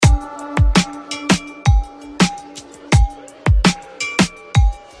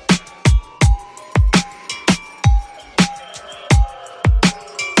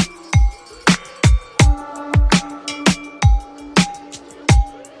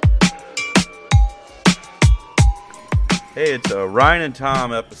Hey, it's a Ryan and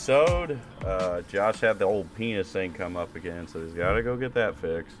Tom episode. Josh had the old penis thing come up again, so he's got to go get that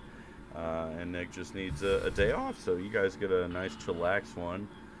fixed. And Nick just needs a day off, so you guys get a nice chillax one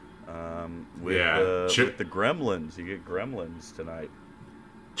with the Gremlins. You get Gremlins tonight.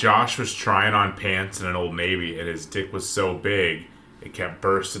 Josh was trying on pants in an Old Navy, and his dick was so big, it kept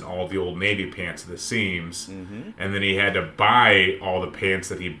bursting all the Old Navy pants at the seams. Mm-hmm. And then he had to buy all the pants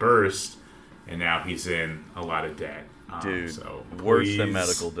that he burst, and now he's in a lot of debt. Dude, so worse than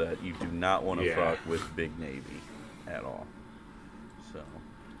medical debt. You do not want to fuck with Big Navy at all. So,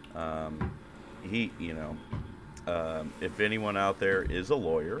 if anyone out there is a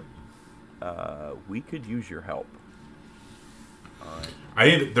lawyer, we could use your help. All right. I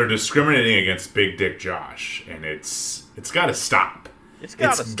think they're discriminating against Big Dick Josh, and it's got to stop. It's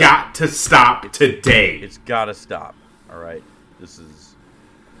got to stop today. It's got to stop. All right. This is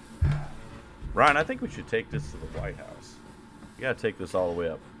Ryan. I think we should take this to the White House. You got to take this all the way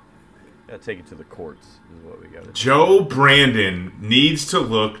up. You got to take it to the courts. Is what we got to do. Joe Brandon needs to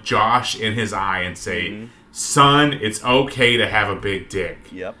look Josh in his eye and say, "Son, it's okay to have a big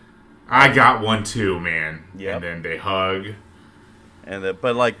dick." Yep. I got one too, man. Yep. And then they hug.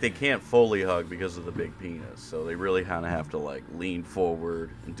 But they can't fully hug because of the big penis, so they really kind of have to lean forward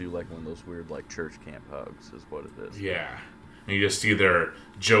and do one of those weird church camp hugs is what it is. Yeah, and you just see their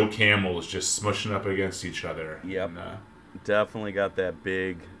Joe Camels just smushing up against each other. Yep, definitely got that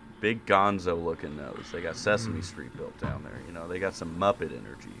big Gonzo looking nose. They got Sesame Street built down there. They got some Muppet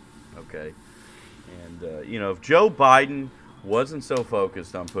energy. Okay, and if Joe Biden wasn't so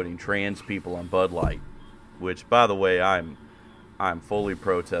focused on putting trans people on Bud Light, which by the way I'm fully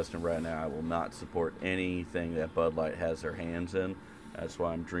protesting right now. I will not support anything that Bud Light has their hands in. That's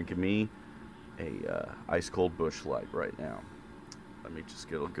why I'm drinking me a ice cold Busch Light right now. Let me just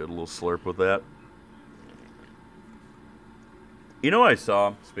get a good little slurp with that. You know what I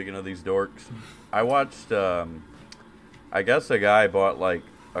saw? Speaking of these dorks, I watched. I guess a guy bought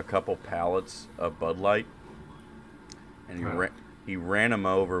a couple pallets of Bud Light, and he ran them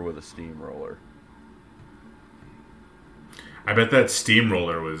over with a steamroller. I bet that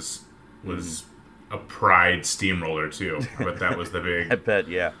steamroller was a Pride steamroller too. I bet that was the big. I bet,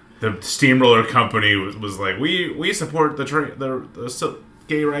 yeah. The steamroller company was like, we support the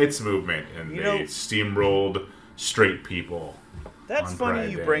gay rights movement, and they steamrolled straight people. That's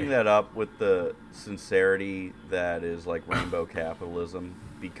funny you bring that up with the sincerity that is rainbow capitalism,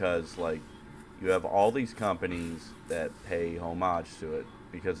 because you have all these companies that pay homage to it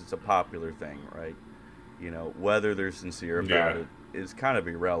because it's a popular thing, right? Whether they're sincere about it is kind of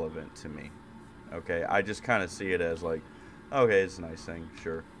irrelevant to me. Okay, I just kind of see it as okay, it's a nice thing,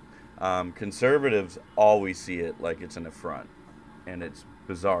 sure. Conservatives always see it like it's an affront, and it's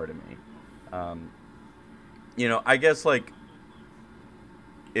bizarre to me. I guess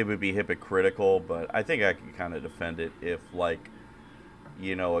it would be hypocritical, but I think I can kind of defend it if a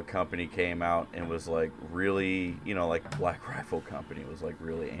company came out and was really, Black Rifle Company was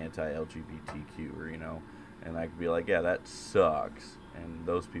really anti-LGBTQ, or and I could be yeah, that sucks, and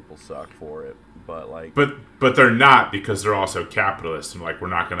those people suck for it, but but they're not, because they're also capitalists, and we're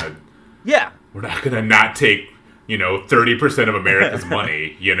not gonna not take 30% of America's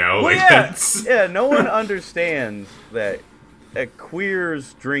money, well, that's no one understands that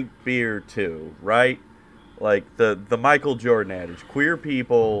queers drink beer too, right? The Michael Jordan adage, queer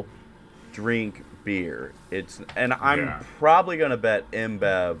people drink beer. I'm probably gonna bet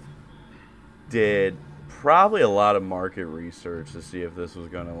InBev did probably a lot of market research to see if this was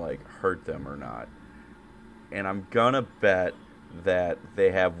gonna hurt them or not. And I'm gonna bet that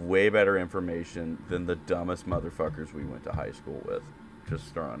they have way better information than the dumbest motherfuckers we went to high school with.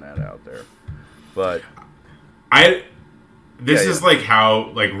 Just throwing that out there. But This is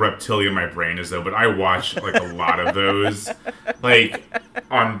how reptilian my brain is though, but I watch a lot of those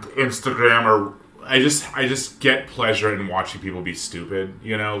on Instagram, or I just get pleasure in watching people be stupid,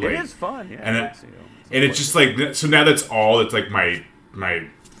 it is fun, yeah. And it's just so now that's all that's my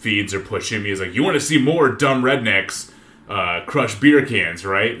feeds are pushing me is you want to see more dumb rednecks crush beer cans,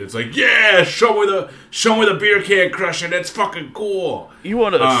 right? It's yeah, show me the beer can crushing. That's fucking cool. You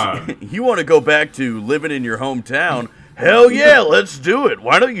want to go back to living in your hometown? Hell yeah, let's do it.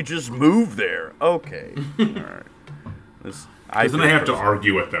 Why don't you just move there? Okay. All right. Because then I have to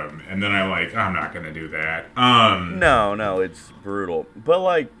argue with them, and then I'm not going to do that. No, it's brutal.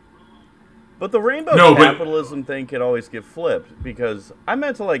 But the rainbow capitalism thing could always get flipped, because I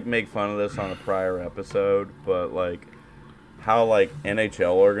meant to make fun of this on a prior episode, but how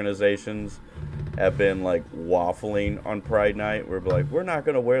NHL organizations have been like waffling on Pride Night. We're like, we're not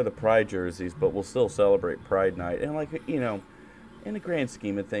going to wear the Pride jerseys, but we'll still celebrate Pride Night. And like, you know, in the grand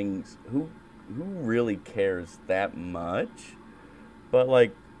scheme of things, who really cares that much? But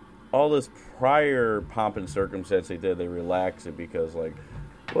like all this prior pomp and circumstance they did, they relaxed it because like,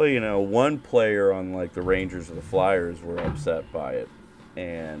 well, you know, one player on like the Rangers or the Flyers were upset by it,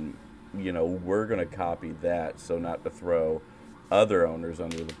 and you know, we're going to copy that so not to throw other owners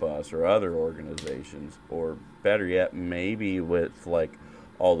under the bus or other organizations, or better yet, maybe with like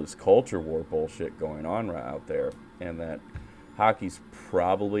all this culture war bullshit going on right out there, and that hockey's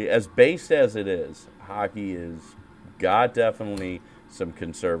probably, as based as it is, hockey is got definitely some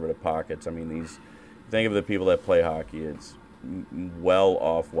conservative pockets. I mean, think of the people that play hockey, it's well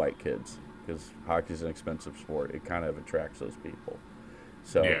off white kids, because hockey's an expensive sport. It kind of attracts those people.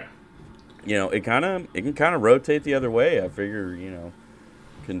 So yeah. You know, it can kind of rotate the other way. I figure, you know,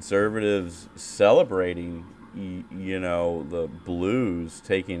 conservatives celebrating, you know, the Blues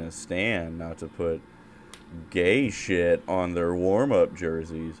taking a stand not to put gay shit on their warm-up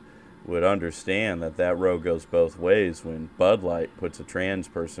jerseys would understand that row goes both ways when Bud Light puts a trans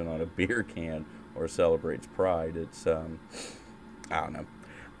person on a beer can or celebrates Pride. It's, I don't know.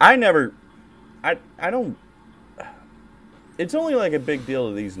 I don't. It's only like a big deal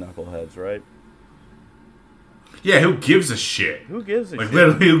to these knuckleheads, right? Yeah, who gives a shit? Who gives a shit?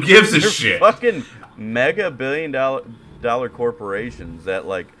 Literally, who gives a They're shit? Fucking mega billion-dollar corporations that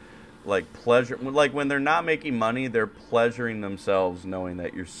like pleasure, like when they're not making money, they're pleasuring themselves knowing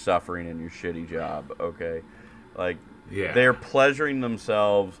that you're suffering in your shitty job. Okay, like they're pleasuring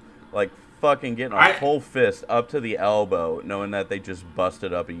themselves, like fucking getting a whole fist up to the elbow, knowing that they just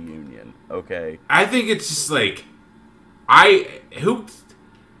busted up a union. Okay, I think it's just like. CEO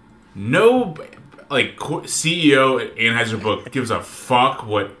at Anheuser-Busch gives a fuck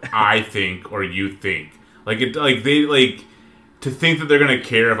what I think or you think. To think that they're gonna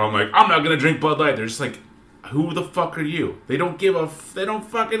care if I'm like, I'm not gonna drink Bud Light. They're just like, who the fuck are you? They don't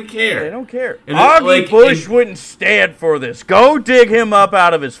fucking care. They don't care. And Augie Bush wouldn't stand for this. Go dig him up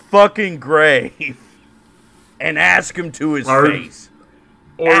out of his fucking grave and ask him to his face.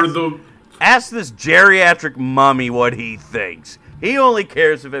 Ask this geriatric mummy what he thinks. He only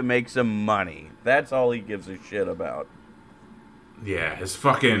cares if it makes him money. That's all he gives a shit about. Yeah, his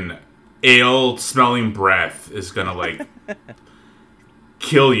fucking ale-smelling breath is gonna, like,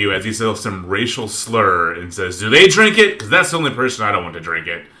 kill you as he says some racial slur and says, do they drink it? Because that's the only person I don't want to drink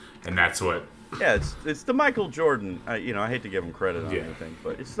it. And that's what... Yeah, it's the Michael Jordan... I hate to give him credit on anything,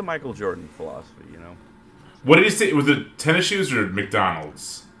 but it's the Michael Jordan philosophy, you know? What did he say? Was it tennis shoes or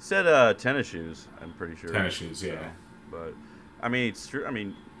McDonald's? Said tennis shoes, I'm pretty sure. Tennis shoes, yeah. So, but I mean, it's true. I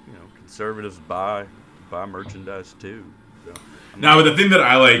mean, you know, conservatives buy merchandise too. So, now, the thing that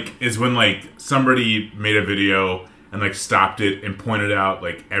I like is when like somebody made a video and like stopped it and pointed out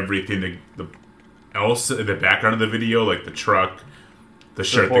like everything else in the background of the video, like the truck, the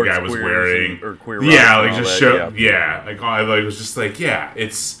shirt the guy was wearing, or queer like just show, like I was just like,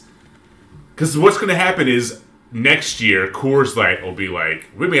 it's because what's going to happen is. Next year, Coors Light will be like,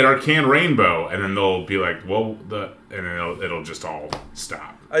 we made our can rainbow, and then they'll be like, well, and then it'll just all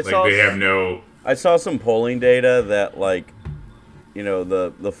stop. I saw some polling data that, like, you know,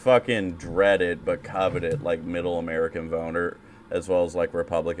 the fucking dreaded but coveted, like, middle American voter, as well as, like,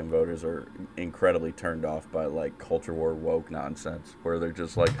 Republican voters are incredibly turned off by, like, culture war woke nonsense, where they're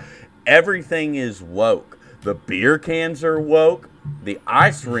just like, everything is woke. The beer cans are woke. The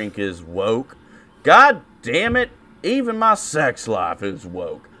ice rink is woke. God damn it, even my sex life is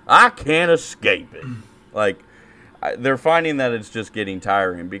woke. I can't escape it. Like, they're finding that it's just getting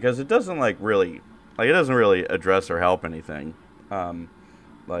tiring because it doesn't really address or help anything.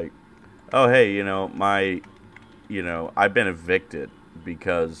 Like, oh hey, I've been evicted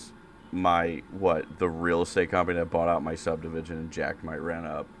because the real estate company that bought out my subdivision and jacked my rent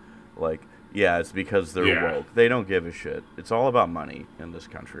up. Like, yeah, it's because they're woke. They don't give a shit. It's all about money in this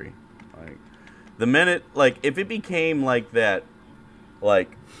country. Like, the minute, like, if it became like that, like,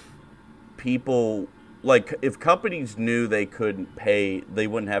 people, like, if companies knew they couldn't pay, they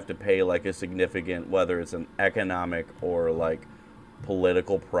wouldn't have to pay, like, a significant, whether it's an economic or, like,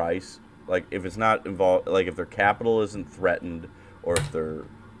 political price. Like, if it's not involved, like, if their capital isn't threatened or if their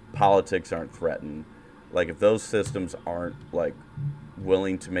politics aren't threatened, like, if those systems aren't, like,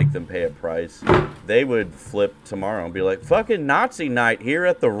 willing to make them pay a price, they would flip tomorrow and be like, fucking Nazi night here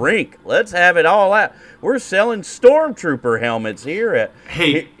at the rink. Let's have it all out. We're selling stormtrooper helmets here at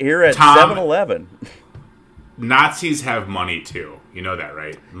 7-Eleven. Nazis have money too. You know that,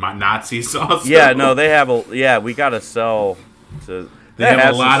 right? Nazis also. Yeah, no, they have we got to sell to. They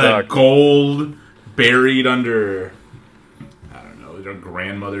have a lot of gold. buried under, I don't know, their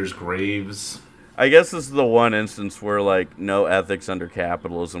grandmother's graves. I guess this is the one instance where like no ethics under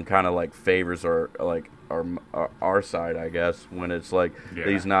capitalism kind of like favors our side, I guess, when it's like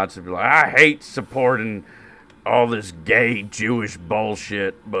these Nazis be like, I hate supporting all this gay Jewish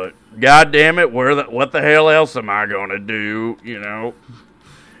bullshit, but god damn it, what the hell else am I gonna do? You know,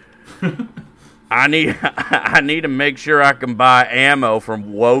 I need to make sure I can buy ammo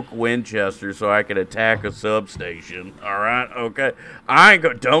from woke Winchester so I can attack a substation. All right, okay,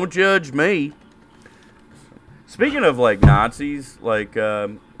 don't judge me. Speaking of like Nazis, like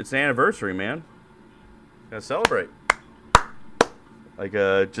it's the anniversary, man. Gotta celebrate. Like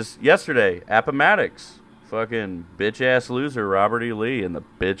just yesterday, Appomattox. Fucking bitch-ass loser Robert E. Lee and the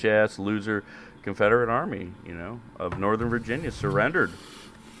bitch-ass loser Confederate Army, of Northern Virginia surrendered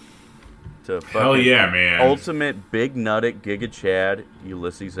to fucking hell yeah, man. ultimate big nutted Giga Chad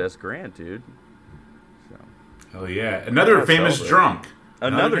Ulysses S. Grant, dude. So, hell yeah. Another famous drunk.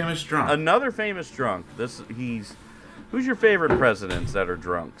 Another famous drunk. Who's your favorite presidents that are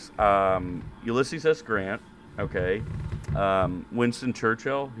drunks? Ulysses S. Grant, okay. Winston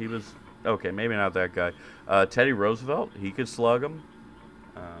Churchill, he was okay, maybe not that guy. Teddy Roosevelt, he could slug him.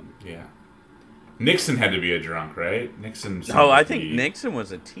 Yeah. Nixon had to be a drunk, right? I think Nixon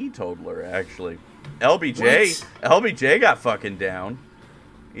was a teetotaler, actually. LBJ got fucking down.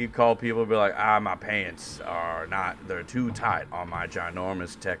 He'd call people and be like, my pants they're too tight on my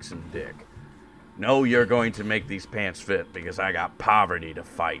ginormous Texan dick. No, you're going to make these pants fit because I got poverty to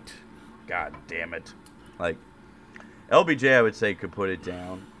fight. God damn it. Like, LBJ, I would say, could put it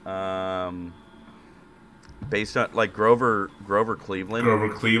down. Based on like Grover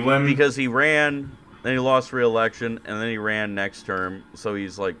Cleveland, because he ran, then he lost re-election, and then he ran next term. So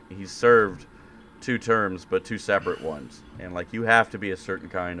he's served 2 terms, but 2 separate ones. And like you have to be a certain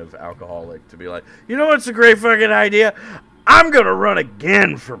kind of alcoholic to be like, you know what's a great fucking idea? I'm gonna run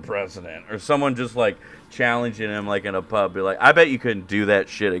again for president. Or someone just like challenging him like in a pub, be like, I bet you couldn't do that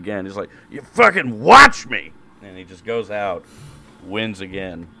shit again. He's like, you fucking watch me, and he just goes out, wins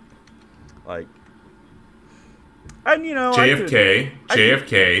again. Like, and JFK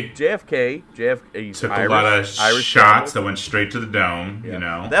took a lot of shots that went straight to the dome.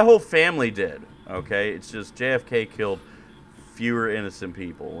 Yeah. That whole family did. Okay, it's just JFK killed fewer innocent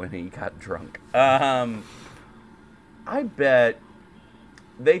people when he got drunk. I bet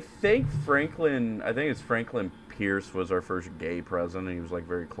they think Franklin Pierce was our first gay president. He was like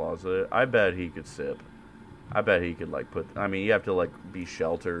very closeted. I bet he could sip. I bet he could like you have to like be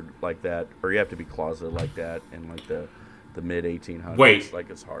sheltered like that, or you have to be closeted like that in like the mid 1800s. Wait, like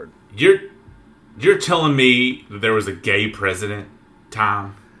it's hard. You're telling me that there was a gay president,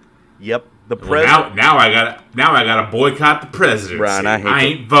 Tom? Yep, the president. Now I gotta boycott the presidency. Brian, I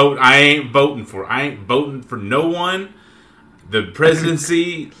ain't voting for no one. The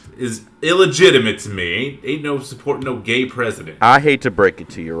presidency is illegitimate to me. Ain't no supporting no gay president. I hate to break it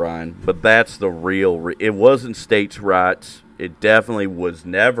to you, Ryan, but that's the real. It wasn't states' rights. It definitely was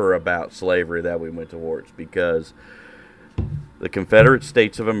never about slavery that we went towards, because the Confederate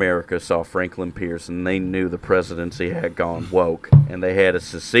States of America saw Franklin Pierce and they knew the presidency had gone woke, and they had to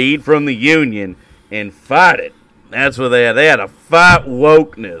secede from the Union and fight it. That's what they had. They had to fight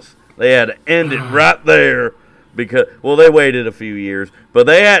wokeness. They had to end it right there. Because they waited a few years, but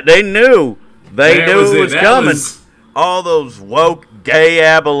they knew it was coming. All those woke gay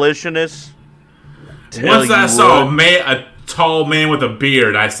abolitionists. Once I saw a tall man with a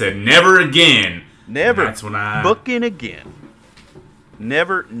beard, I said, "Never again." Never. That's when I booking again.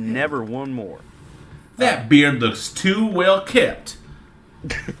 Never one more. That beard looks too well kept.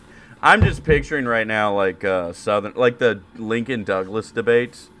 I'm just picturing right now, like Southern, like the Lincoln Douglas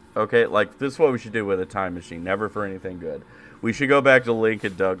debates. Okay, like this is what we should do with a time machine. Never for anything good. We should go back to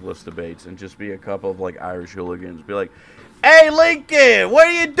Lincoln Douglas debates and just be a couple of like Irish hooligans. Be like, "Hey Lincoln, what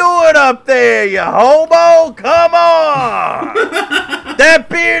are you doing up there, you hobo? Come on! That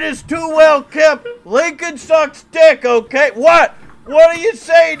beard is too well kept. Lincoln sucks dick. Okay, what? What are you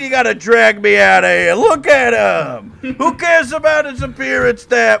saying? You gotta drag me out of here. Look at him. Who cares about his appearance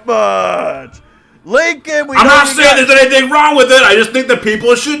that much? Lincoln, I'm not saying there's anything wrong with it. I just think the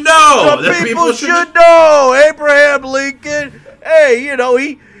people should know. The people should know. Abraham Lincoln. Hey,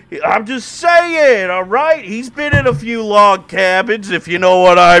 I'm just saying, all right? He's been in a few log cabins, if you know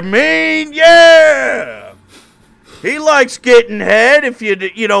what I mean. Yeah. He likes getting head if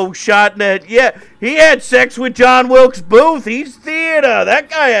shot in that. Yeah, he had sex with John Wilkes Booth. He's theater. That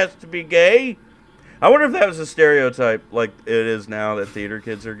guy has to be gay. I wonder if that was a stereotype like it is now that theater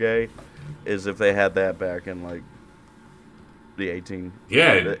kids are gay. Is if they had that back in like the 18.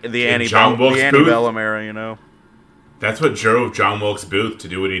 Yeah, The in John Wilkes Booth. antebellum era, you know. That's what drove John Wilkes Booth to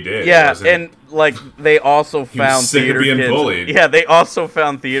do what he did. Yeah, and like they also found sick theater of being kids. bullied. Yeah, they also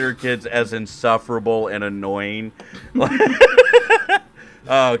found theater kids as insufferable and annoying.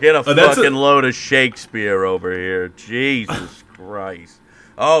 Oh, get a fucking load of Shakespeare over here. Jesus Christ.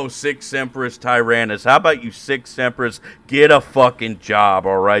 Oh, Sic Semperis Tyrannus. How about you, Sic Semperis? Get a fucking job,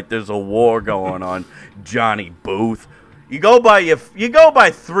 all right? There's a war going on, Johnny Booth. You go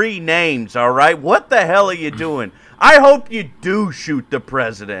by 3 names, all right? What the hell are you doing? I hope you do shoot the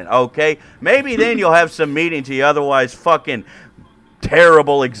president, okay? Maybe then you'll have some meaning to your otherwise fucking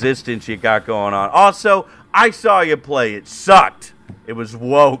terrible existence you got going on. Also, I saw you play. It sucked. It was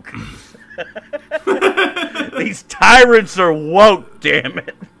woke. These tyrants are woke, damn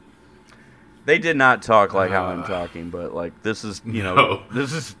it. They did not talk like how I'm talking, but like this is, you know,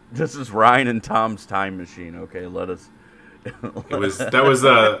 this is Ryan and Tom's time machine. Okay, let us. That was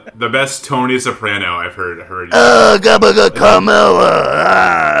the best Tony Soprano I've heard.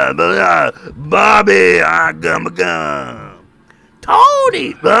 Carmela, Bobby,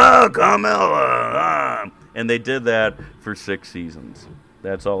 Tony, Carmela, and they did that for 6 seasons.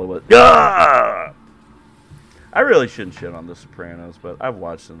 That's all it was. I really shouldn't shit on The Sopranos, but I've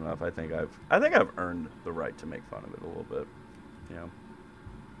watched it enough. I think I've earned the right to make fun of it a little bit. You know,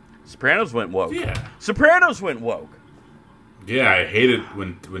 Sopranos went woke. Yeah. Sopranos went woke. Yeah, I hated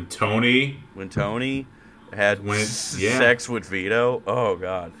when Tony had sex with Vito. Oh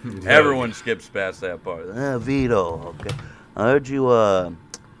God, everyone skips past that part. Vito, okay. I heard you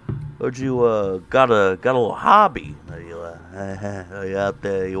got a little hobby. Are you out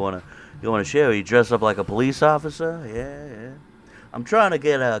there? You wanna share? You dress up like a police officer? Yeah. I'm trying to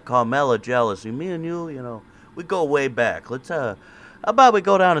get Carmela jealous. Me and you, we go way back. Let's how about we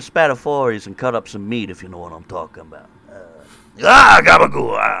go down to Spatafori's and cut up some meat, if you know what I'm talking about.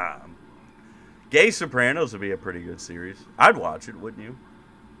 Gabagoo. Gay Sopranos would be a pretty good series. I'd watch it, wouldn't you?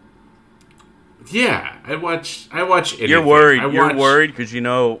 Yeah, I watch anything. You're worried. You're worried because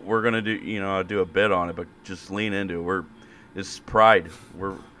we're gonna do a bit on it, but just lean into it. It's pride.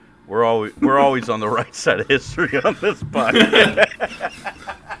 We're always on the right side of history on this podcast.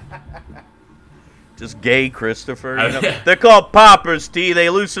 Just gay Christopher. They're called poppers, T. They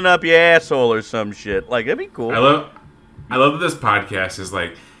loosen up your asshole or some shit. Like, that'd be cool. I love that this podcast is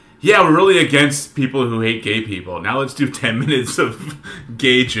like, yeah, we're really against people who hate gay people. Now let's do 10 minutes of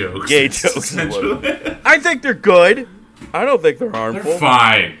gay jokes. Gay jokes. I think they're good. I don't think they're harmful. They're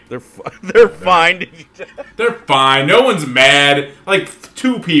fine. They're fine. They're fine. No one's mad. Like,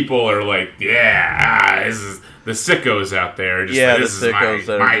 2 people are like, this is the sickos out there. Just yeah, like, the sickos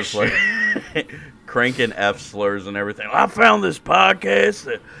that are just like cranking F slurs and everything. I found this podcast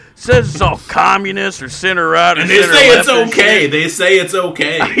that says it's all communist or center right or and they center say left it's okay. They say it's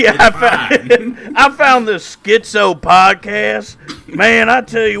okay. Yeah, I found this schizo podcast. Man, I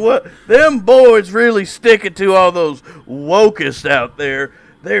tell you what, them boys really stick it to all those wokeists out there.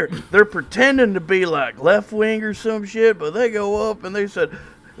 They're pretending to be like left wing or some shit, but they go up and they said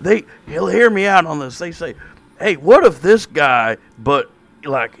he'll hear me out on this. They say, hey, what if this guy, but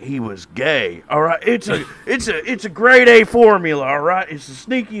like he was gay? All right, it's a grade A formula. All right, it's the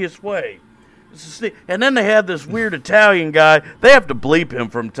sneakiest way. And then they have this weird Italian guy. They have to bleep him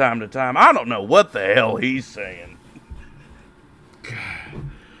from time to time. I don't know what the hell he's saying.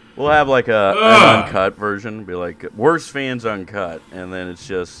 We'll have like an uncut version. Be like Worst Fans Uncut, and then it's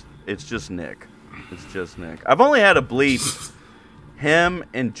just Nick. It's just Nick. I've only had to bleep him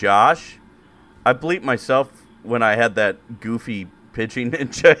and Josh. I bleeped myself when I had that goofy pitching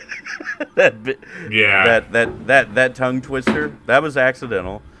ninja. that tongue twister. That was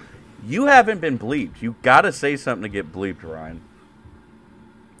accidental. You haven't been bleeped. You got to say something to get bleeped, Ryan.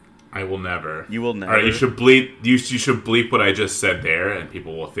 I will never. You will never. All right, you should bleep. You should bleep what I just said there, and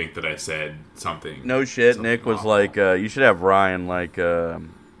people will think that I said something. No shit. Nick was awful. Like, you should have Ryan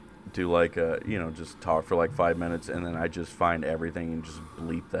do like just talk for like 5 minutes, and then I just find everything and just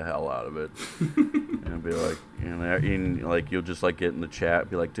bleep the hell out of it, and be like, you'll just like get in the chat,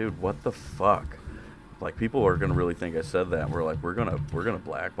 be like, dude, what the fuck? Like, people are gonna really think I said that. We're like, we're gonna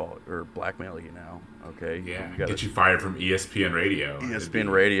blackball or blackmail you now, okay? Yeah, get you fired from ESPN Radio.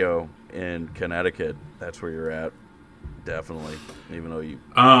 ESPN Radio in Connecticut. That's where you're at, definitely. Even though you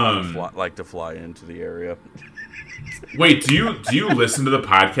like to fly into the area. Wait, do you listen to the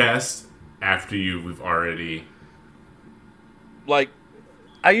podcast after we've already? Like,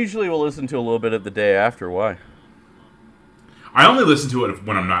 I usually will listen to a little bit of the day after. Why? I only listen to it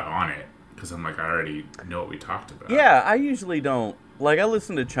when I'm not on it. Because I'm like, I already know what we talked about. Yeah, I usually don't. Like, I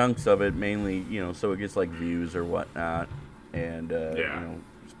listen to chunks of it, mainly, so it gets, like, views or whatnot. and Yeah.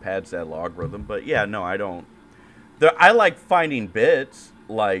 just pads that logarithm. But yeah, no, I don't. I like finding bits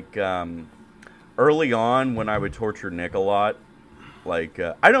like early on when I would torture Nick a lot. Like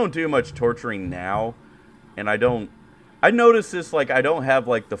I don't do much torturing now, and I noticed this, like, I don't have,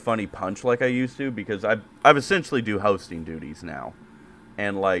 like, the funny punch like I used to, because I've essentially do hosting duties now.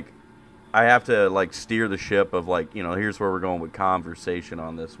 And, like, I have to, like, steer the ship of, like, here's where we're going with conversation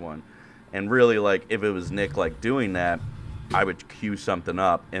on this one. And really, like, if it was Nick, like, doing that, I would cue something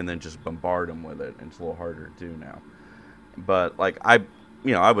up and then just bombard him with it. And it's a little harder to do now. But, like, I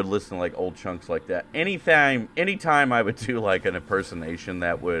would listen to, like, old chunks like that. Anytime I would do, like, an impersonation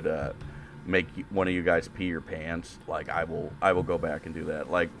that would, make one of you guys pee your pants, like I will go back and do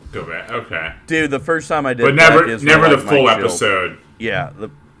that. Like, go back. Okay, dude, the first time I did, but never the full episode. Yeah,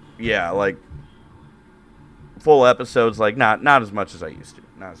 like full episodes, like not as much as I used to.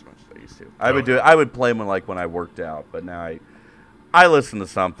 I would play them like when I worked out, but now I listen to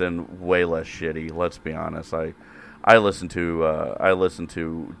something way less shitty. Let's be honest. I listen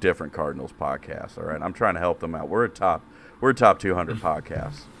to different Cardinals podcasts. All right, I'm trying to help them out. We're a top 200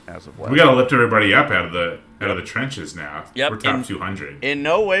 podcasts. As of we gotta lift everybody up out of the trenches now. Yep. We're top 200. In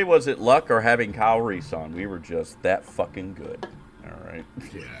no way was it luck or having Kyle Reese on. We were just that fucking good. All right.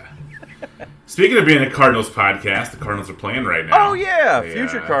 Yeah. Speaking of being a Cardinals podcast, the Cardinals are playing right now. Oh yeah,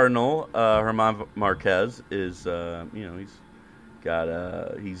 future Cardinal German Marquez is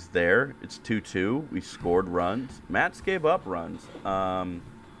he's there. It's 2-2. We scored runs. Mats gave up runs.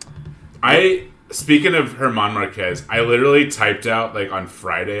 Speaking of German Marquez, I literally typed out, like, on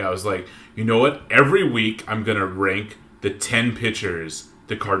Friday, I was like, you know what? Every week I'm going to rank the 10 pitchers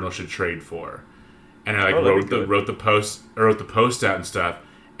the Cardinals should trade for. And I wrote the post out and stuff.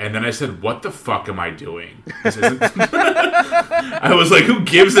 And then I said, what the fuck am I doing? I was like, who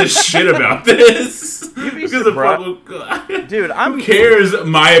gives a shit about this? You'd be surprised. Dude, who cares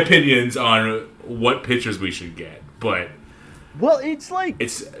my opinions on what pitchers we should get? But... well, it's like...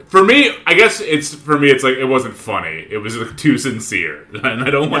 it's for me, I guess it's like it wasn't funny. It was like, too sincere. And I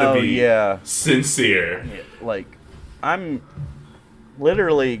don't want to be sincere. Like, I'm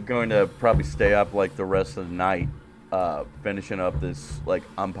literally going to probably stay up, like, the rest of the night finishing up this, like,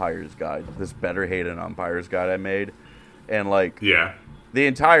 umpires guide. This Better Hated umpires guide I made. And, like... yeah. The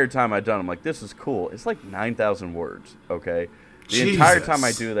entire time I've done, I'm like, this is cool. It's like 9,000 words, okay? The entire time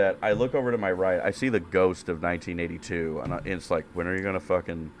I do that, I look over to my right. I see the ghost of 1982, and it's like, when are you gonna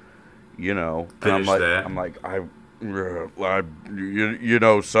fucking, finish that? I'm like,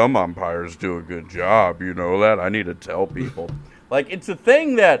 some umpires do a good job. You know that. I need to tell people. Like, it's a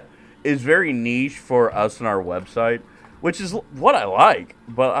thing that is very niche for us and our website, which is what I like.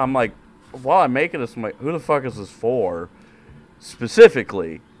 But I'm like, while I'm making this, I'm like, who the fuck is this for?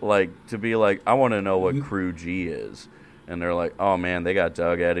 Specifically, like, to be like, I want to know what Crew G is. And they're like, oh, man, they got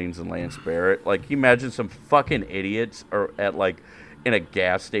Doug Eddings and Lance Barrett. Like, you imagine some fucking idiots are at, like, in a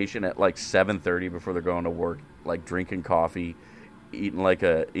gas station at, like, 7:30 before they're going to work, like, drinking coffee, eating like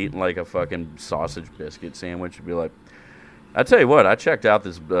a fucking sausage biscuit sandwich. And be like, I tell you what, I checked out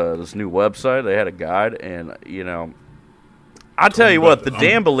this new website. They had a guide, and, I tell you what, the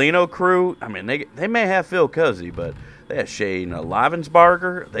Dan Bellino crew, I mean, they may have Phil Cuzzy, but... they have Shane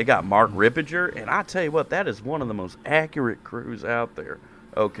Livensbarger. They got Mark Rippinger. And I tell you what, that is one of the most accurate crews out there.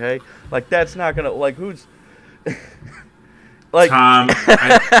 Okay? Like, that's not going to... like, who's... like... Tom,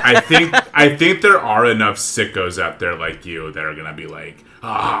 I think there are enough sickos out there like you that are going to be like,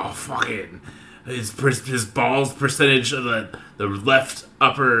 oh, fucking... his balls percentage of the left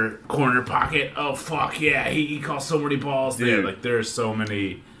upper corner pocket. Oh, fuck, yeah. He calls so many balls there. Like, there are so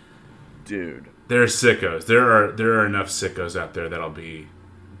many... dude... there are sickos. There are enough sickos out there that'll be,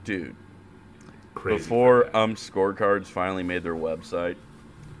 dude, crazy. Before Scorecards finally made their website,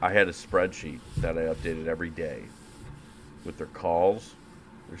 I had a spreadsheet that I updated every day with their calls,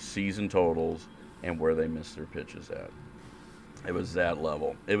 their season totals, and where they missed their pitches at. It was that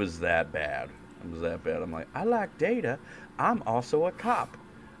level. It was that bad. I'm like, I like data. I'm also a cop.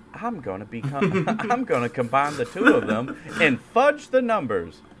 I'm gonna combine the two of them and fudge the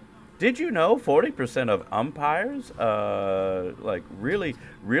numbers. Did you know 40% of umpires like really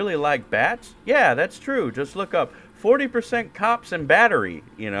like bats? Yeah, that's true. Just look up 40% cops and battery,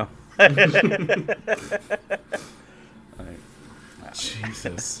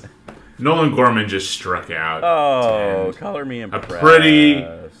 Jesus. Nolan Gorman just struck out. Oh, color me impressed. A pretty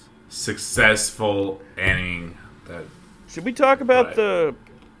successful inning. Should we talk about the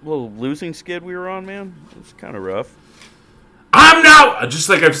little losing skid we were on, man? It was kind of rough. I'm not, just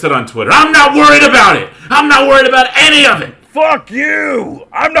like I've said on Twitter, I'm not worried about it. I'm not worried about any of it. Fuck you.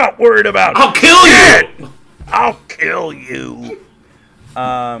 I'm not worried about it. I'll kill you. I'll kill you.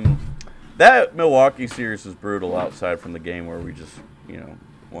 That Milwaukee series was brutal outside from the game where we just,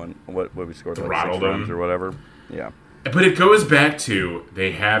 won. What we scored, like 6 runs or whatever. Yeah. But it goes back to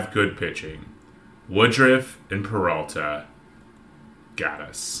they have good pitching. Woodruff and Peralta got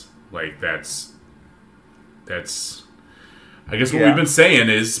us. Like, that's I guess what we've been saying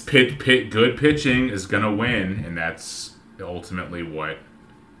is good pitching is going to win, and that's ultimately what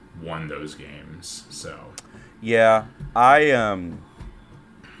won those games. So, yeah, the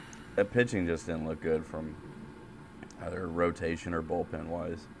pitching just didn't look good from either rotation or bullpen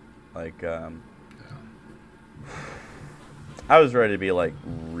wise. Like, I was ready to be like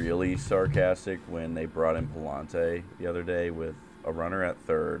really sarcastic when they brought in Palante the other day with a runner at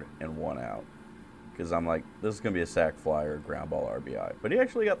third and 1 out. Because I'm like, this is going to be a sac fly or ground ball RBI. But he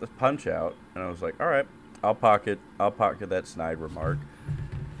actually got the punch out, and I was like, all right, I'll pocket that snide remark.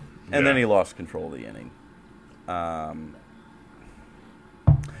 And then he lost control of the inning. I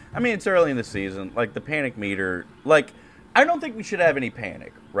mean, it's early in the season. Like, the panic meter, like, I don't think we should have any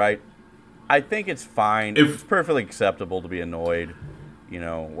panic, right? I think it's fine. It's perfectly acceptable to be annoyed,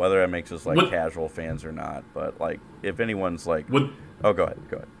 whether that makes us, like, casual fans or not. But, like, if anyone's like... go ahead.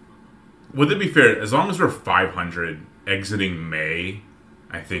 Would it be fair, as long as we're 500 exiting May,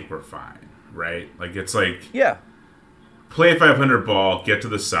 I think we're fine, right? Like, it's like... Yeah. Play a 500 ball, get to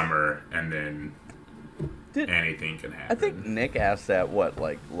the summer, and then anything can happen. I think Nick asked that,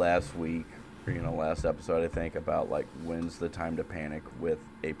 last week, or, last episode, I think, about, like, when's the time to panic with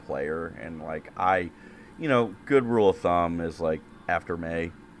a player. And, like, good rule of thumb is, like, after May,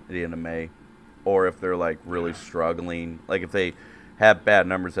 at the end of May. Or if they're, like, really struggling. Like, if they have bad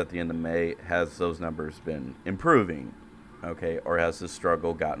numbers at the end of May, has those numbers been improving? Okay, or has the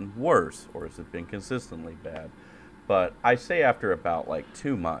struggle gotten worse? Or has it been consistently bad? But I say after about, like,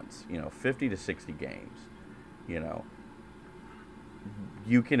 2 months, 50 to 60 games,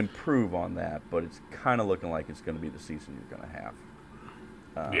 you can improve on that, but it's kind of looking like it's going to be the season you're going to have.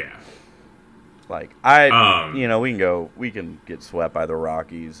 Yeah. Like, we can get swept by the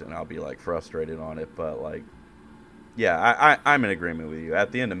Rockies, and I'll be, like, frustrated on it, but, like, yeah, I'm in agreement with you.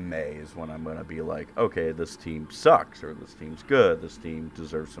 At the end of May is when I'm going to be like, okay, this team sucks, or this team's good, this team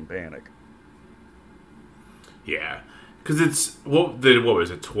deserves some panic. Yeah, because it's, what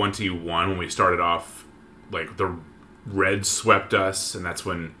was it, 21 when we started off, like, the Reds swept us, and that's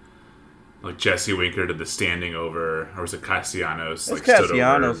when, like, Jesse Winker did the standing over, or was it Castellanos? It's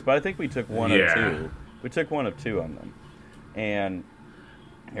Castellanos, but I think we took one of two. We took one of two on them. And,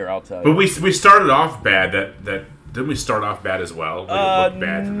 here, I'll tell you. But we started off bad, didn't we start off bad as well? Like, it looked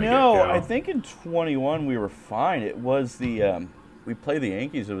bad from the get-go. I think in 21 we were fine. It was the, we played the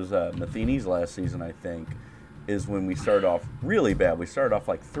Yankees, it was Matheny's last season, I think, is when we started off really bad. We started off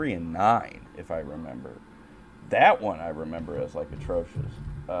like 3-9, if I remember. That one I remember as like atrocious.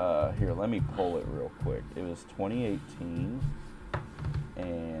 Here, let me pull it real quick. It was 2018,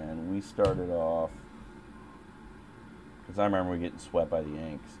 and we started off, because I remember we getting swept by the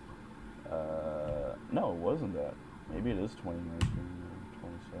Yanks. No, it wasn't that. Maybe it is 2019 or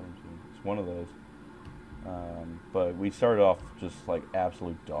 2017. It's one of those. But we started off just like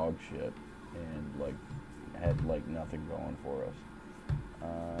absolute dog shit, and like had like nothing going for us.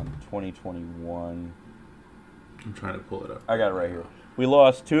 2021. I'm trying to pull it up. I got it right here. We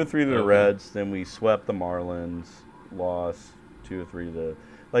lost 2 or 3 to the Reds. Then we swept the Marlins. Lost 2 or 3 to the...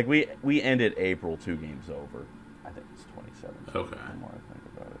 Like, we ended April 2 games over. I think it's 2017. Okay. The more I think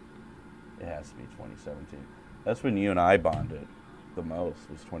about it. It has to be 2017. That's when you and I bonded the most,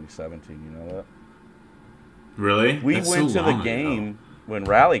 was 2017. You know that? Really? We went to the game when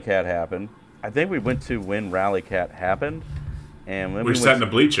Rally Cat happened. I think we went to when Rally Cat happened. And when we sat in the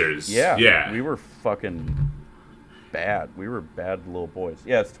bleachers. Yeah. We were fucking... bad. We were bad little boys.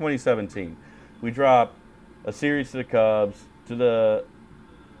 Yeah, it's 2017. We dropped a series to the Cubs, to the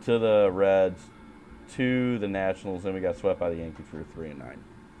Reds, to the Nationals, and we got swept by the Yankees. We were 3-9.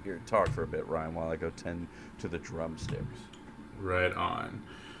 Here, talk for a bit, Ryan, while I go tend to the drumsticks. Right on.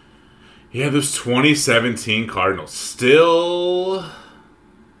 Yeah, those 2017 Cardinals still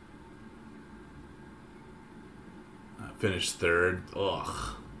finished third.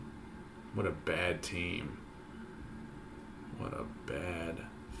 Ugh, what a bad team. What a bad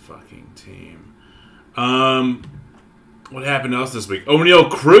fucking team. What happened else this week? O'Neal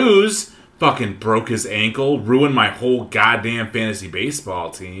Cruz fucking broke his ankle, ruined my whole goddamn fantasy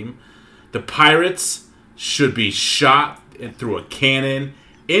baseball team. The Pirates should be shot through a cannon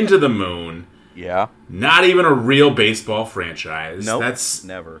into the moon. Yeah. Not even a real baseball franchise. Nope, that's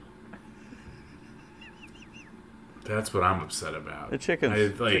never. That's what I'm upset about. The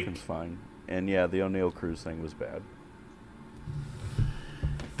chicken's fine. And yeah, the O'Neal Cruz thing was bad.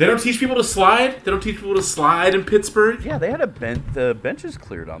 They don't teach people to slide. They don't teach people to slide in Pittsburgh. Yeah, they had the benches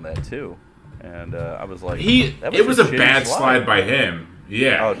cleared on that too, and I was like, it was a shitty bad slide by him.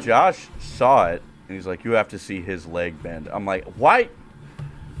 Yeah. Oh, Josh saw it, and he's like, "You have to see his leg bend." I'm like, "Why?"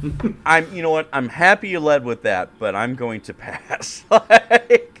 You know what? I'm happy you led with that, but I'm going to pass.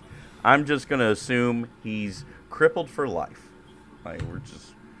 Like, I'm just gonna assume he's crippled for life. Like,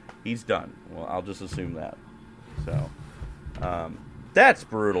 he's done. Well, I'll just assume that. So, that's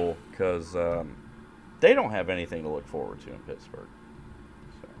brutal because they don't have anything to look forward to in Pittsburgh.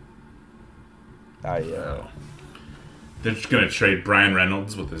 So, they're just gonna trade Brian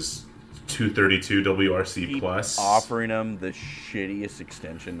Reynolds with his 232 WRC plus, offering him the shittiest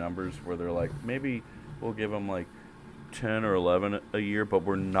extension numbers where they're like, maybe we'll give him like 10 or 11 a year, but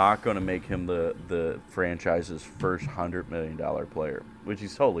we're not going to make him the franchise's first $100 million player, which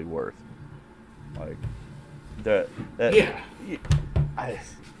he's totally worth. Like yeah. I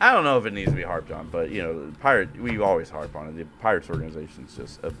don't know if it needs to be harped on, but we always harp on it. The Pirates organization is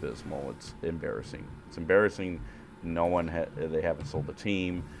just abysmal. It's embarrassing. It's embarrassing. They haven't sold the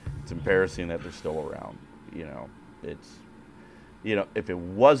team. It's embarrassing that they're still around. If it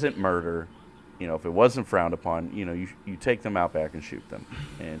wasn't murder, if it wasn't frowned upon, you take them out back and shoot them.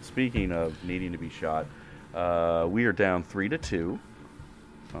 And speaking of needing to be shot, we are down 3-2.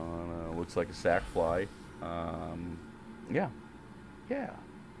 Looks like a sac fly. Yeah,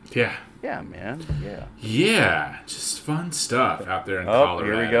 man. Yeah, just fun stuff out there in Colorado.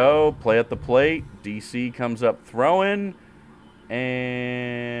 Here we go. Play at the plate. DC comes up throwing,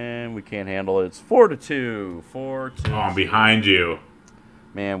 and we can't handle it. It's 4-2. 4-2. Oh, I'm behind you.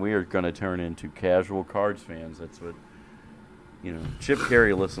 Man, we are going to turn into casual Cards fans. That's what, Chip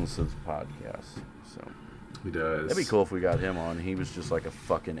Carey listens to this podcast. So he does. That'd be cool if we got him on. He was just like a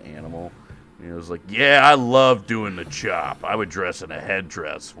fucking animal. He was like, yeah, I love doing the chop. I would dress in a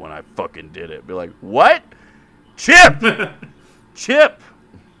headdress when I fucking did it. Be like, what? Chip! Chip!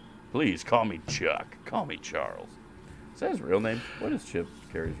 Please, call me Chuck. Call me Charles. Is that his real name? What is Chip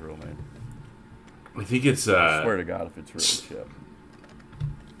Carey's real name? I think it's... I swear to God if it's really Chip.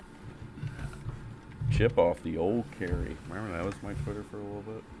 Chip off the old Carey. Remember that was my Twitter for a little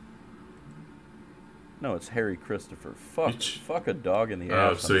bit? No, it's Harry Christopher. Fuck a dog in the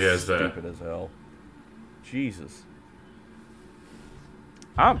ass. Oh, so he has that. Stupid as hell. Jesus.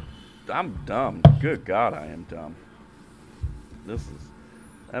 I'm dumb. Good God, I am dumb.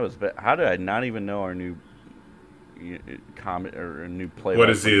 That was bad. How did I not even know our new comment or a new play?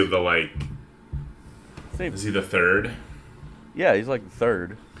 What is he, is he the third? Yeah, he's like the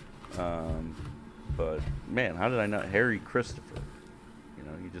third. But man, how did I not? Harry Christopher.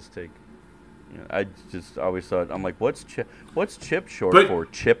 You just take. I just always thought, I'm like, what's Chip short for?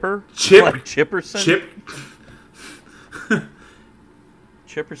 Chipper? Chip. Like Chipperson?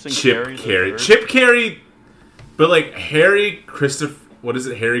 Chipperson Carey. Chip Carey. But like Harry Christopher. What is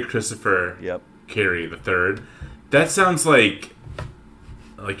it? Harry Christopher. Yep. Carey the third. That sounds like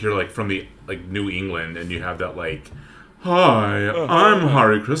you're like from the New England and you have that hi, I'm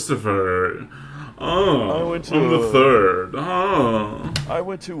Harry Christopher. Oh, I'm the third. Oh. I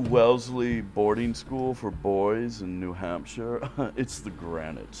went to Wellesley boarding school for boys in New Hampshire. It's the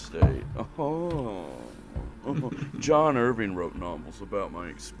Granite State. Oh. John Irving wrote novels about my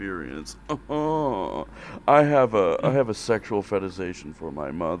experience. Oh. I have a sexual fetishization for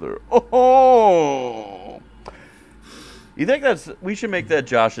my mother. Oh. You think we should make that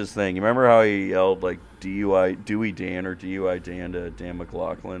Josh's thing? You remember how he yelled Dewey Dan or DUI Dan to Dan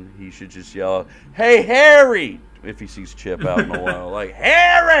McLaughlin? He should just yell, "Hey Harry!" if he sees Chip out in the wild, like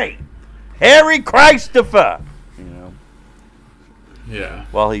Harry Christopher. Yeah.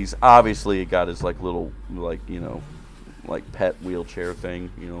 Well, he's obviously got his little pet wheelchair thing,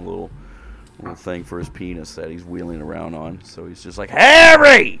 little thing for his penis that he's wheeling around on. So he's just like,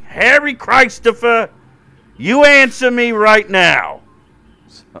 Harry Christopher. You answer me right now.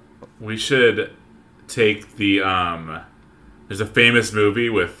 We should take the there's a famous movie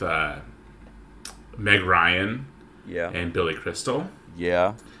with Meg Ryan and Billy Crystal.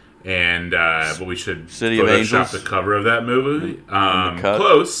 Yeah. And but we should City of Angels. the cover of that movie.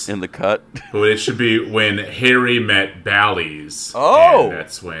 Close. In the cut. But it should be When Harry Met Bally's. Oh. And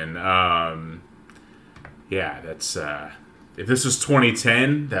that's when that's if this was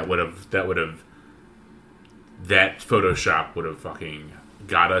 2010, that Photoshop would have fucking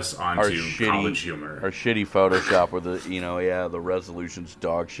got us onto College Humor. Our shitty Photoshop where the resolution's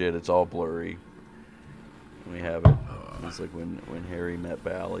dog shit. It's all blurry. We have it. It's like when Harry Met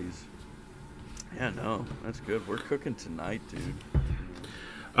Bally's. Yeah, no, that's good. We're cooking tonight, dude.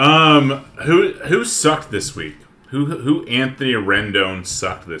 Who sucked this week? Who Anthony Rendon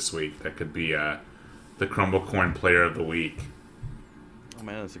sucked this week? That could be the Crumble Coin Player of the Week. Oh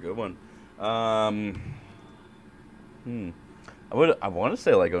man, that's a good one. I want to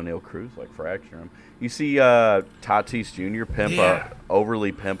say like O'Neal Cruz, like fracture him. You see Tatis Jr.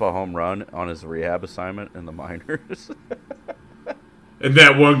 overly pimp a home run on his rehab assignment in the minors. And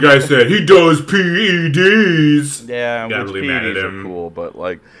that one guy said he does PEDs. Yeah, got which really mad at PEDs him. are cool, but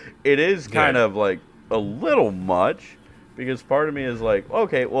like it is kind of like a little much because part of me is like,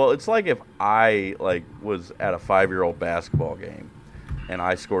 okay, well, it's like if I like was at a 5-year-old basketball game and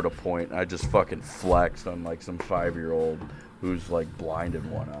I scored a point and I just fucking flexed on like some 5-year-old who's like blind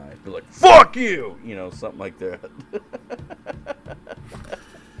in one eye. Be like, fuck you, something like that.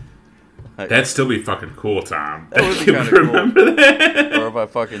 That'd still be fucking cool, Tom. That would be kind of cool. That? Or if I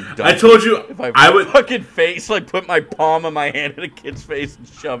fucking dunked I told you if I would fucking put my palm of my hand in a kid's face and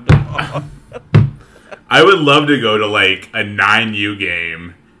shoved it off. I would love to go to like a 9U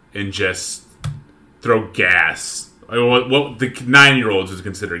game and just throw gas. What the 9-year-olds would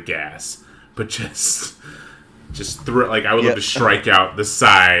consider gas, but just throw, like, I would love to strike out the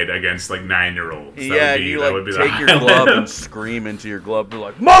side against like 9-year-olds. Yeah, you like take your glove and scream into your glove, be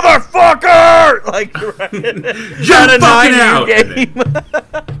like, "Motherfucker!" Like you're fucking out. Game.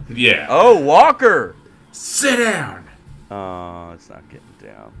 Yeah. Oh, Walker, sit down. Oh, it's not getting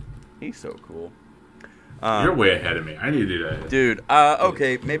down. He's so cool. You're way ahead of me. I need to do that. Dude,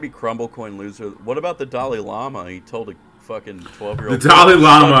 okay, maybe Crumble Coin loser. What about the Dalai Lama? He told a fucking 12-year-old. The Dalai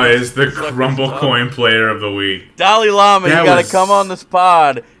Lama is the Crumble Coin Player of the Week. Dalai Lama, you gotta come on this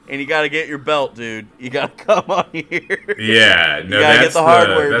pod, and you gotta get your belt, dude. You gotta come on here. Yeah, no, you gotta get the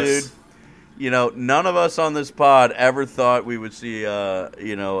hardware, dude. None of us on this pod ever thought we would see, a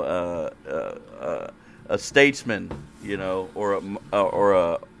statesman, or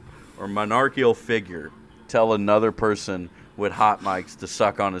a monarchical figure tell another person with hot mics to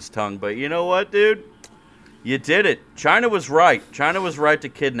suck on his tongue. But you know what, dude? You did it. China was right. China was right to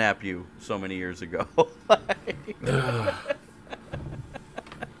kidnap you so many years ago.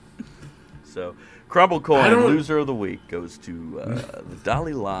 So, Crumble Coin, loser of the week, goes to the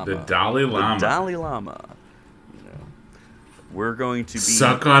Dalai Lama. The Dalai Lama. The Dalai Lama. We're going to be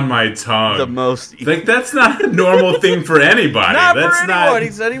suck on my tongue. The most like that's not a normal thing for anybody. Not that's for anyone. Not... He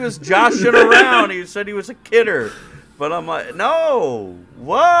said he was joshing around. He said he was a kidder. But I'm like, no.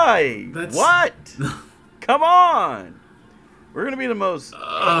 Why? What? Come on. We're gonna be the most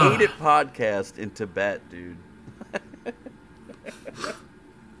hated podcast in Tibet, dude.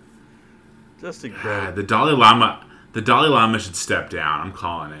 Just incredible. The Dalai Lama should step down. I'm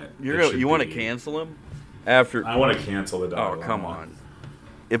calling it. You want to cancel him? I want to cancel the Dalai Lama. Oh, come on.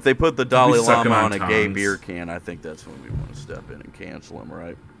 If they put the Dalai Lama on a gay beer can, I think that's when we want to step in and cancel him,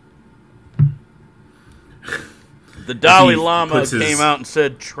 right? The Dalai Lama came out and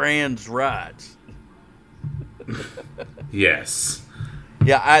said trans rights. Yes.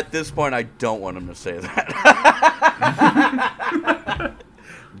 Yeah, at this point, I don't want him to say that.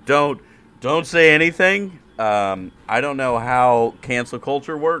 Don't say anything. I don't know how cancel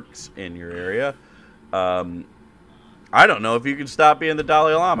culture works in your area. I don't know if you can stop being the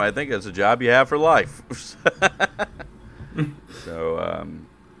Dalai Lama. I think that's a job you have for life. So,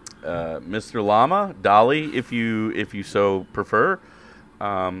 Mr. Lama, Dolly, if you so prefer,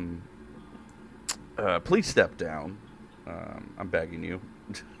 please step down. I'm begging you.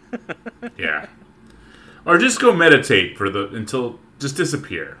 Yeah. Or just go meditate until just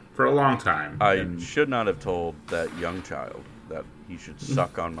disappear for a long time. I should not have told that young child that he should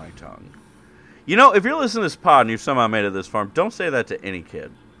suck on my tongue. If you're listening to this pod and you somehow made it this far, don't say that to any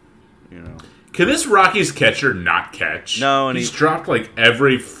kid. Can this Rockies catcher not catch? No, and he's dropped like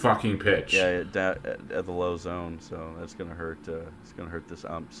every fucking pitch. Yeah, at the low zone, so that's gonna hurt. It's gonna hurt this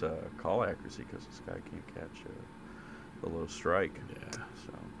ump's call accuracy because this guy can't catch the low strike. Yeah.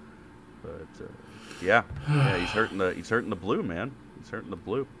 So, but yeah, he's hurting the blue, man. He's hurting the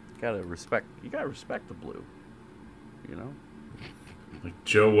blue. You gotta respect the blue. Like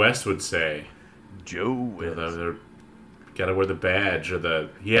Joe West would say. Joe West. Gotta wear the badge or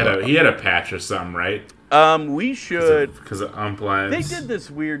he had a patch or something, right? We should because of ump lines. They did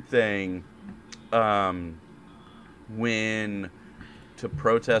this weird thing, when to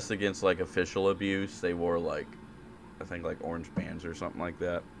protest against like official abuse, they wore I think orange bands or something like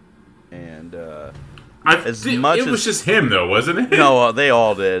that, and it was just him though, wasn't it? No, they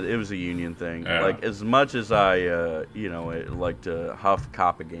all did. It was a union thing. Yeah. Like as much as I like to huff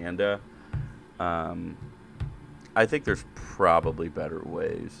propaganda. I think there's probably better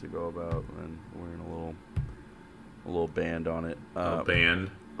ways to go about than wearing a a little band on it. A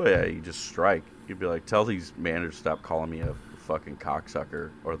band. Well, yeah, you just strike. You'd be like, tell these managers to stop calling me a fucking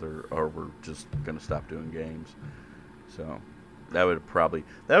cocksucker, or we're just gonna stop doing games. So that would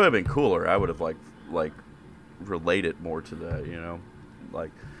have been cooler. I would have like related more to that, you know,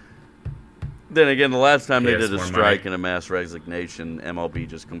 like. Then again, the last time they did a strike and a mass resignation, MLB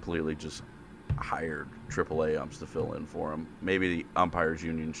just completely just hired AAA umps to fill in for them. Maybe the umpires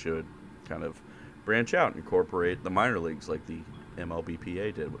union should kind of branch out and incorporate the minor leagues like the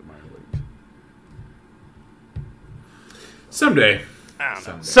MLBPA did with minor leagues. Someday.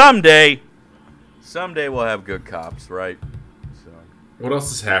 Someday we'll have good cops, right? So. What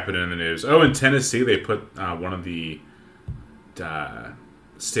else is happening in the news? Oh, in Tennessee, they put one of the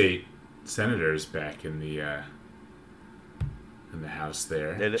state senators back in the house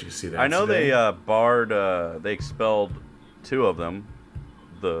there. Did you see that? I know today? They expelled 2 of them,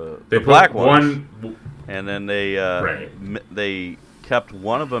 the black ones, and then they kept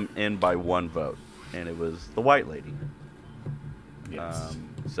one of them in by 1 vote, and it was the white lady. Yes.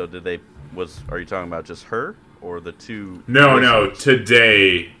 So are you talking about just her or the 2? No.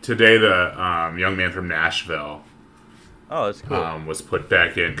 Today the young man from Nashville. Oh, that's cool. Was put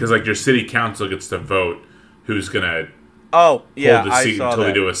back in because like your city council gets to vote who's gonna hold the seat until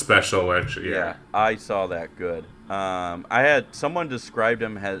they do a special election. Yeah, I saw that. Good. I had someone described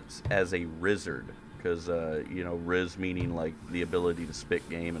him as a rizzard because riz meaning like the ability to spit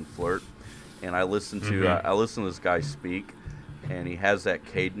game and flirt. And I listened to this guy speak, and he has that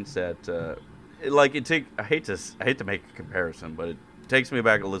cadence that I hate to make a comparison, but it takes me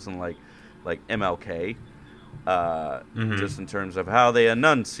back to listen like MLK. Just in terms of how they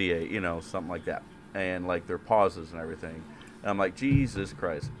enunciate, something like that, and like their pauses and everything. And I'm like, Jesus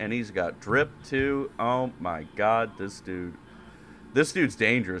Christ! And he's got drip too. Oh my God, this dude's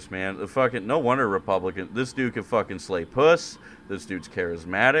dangerous, man. No wonder Republican. This dude can fucking slay puss. This dude's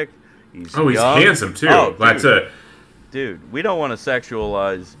charismatic. He's handsome too. Oh, dude, we don't want to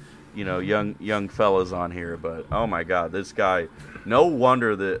sexualize, young fellas on here, but oh my God, this guy. No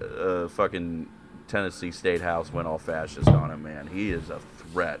wonder the fucking Tennessee State House went all fascist on him, man. He is a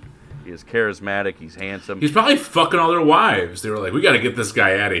threat. He is charismatic. He's handsome. He's probably fucking all their wives. They were like, we got to get this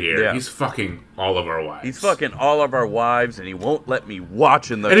guy out of here. Yeah. He's fucking all of our wives. He's fucking all of our wives, and he won't let me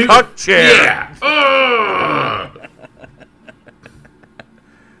watch in the cuck chair. Yeah.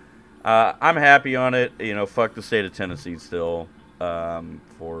 I'm happy on it. Fuck the state of Tennessee still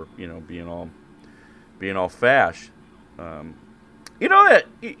for being all fash. You know that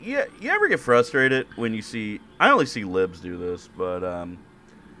you ever get frustrated when you see? I only see libs do this, but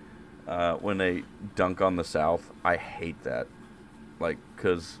when they dunk on the South, I hate that. Like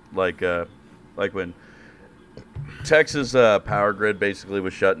when Texas power grid basically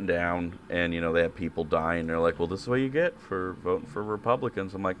was shutting down, and they had people dying. They're like, "Well, this is what you get for voting for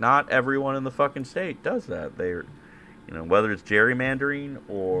Republicans." I'm like, not everyone in the fucking state does that. They're, whether it's gerrymandering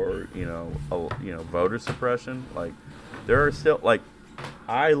or voter suppression, like. There are still,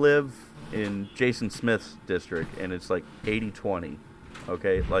 I live in Jason Smith's district, and it's 80-20,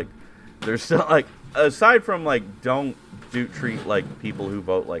 okay? There's still, aside from, don't treat, people who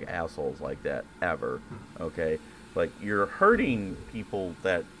vote like assholes like that, ever, okay? You're hurting people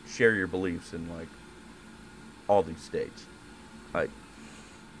that share your beliefs in, all these states. I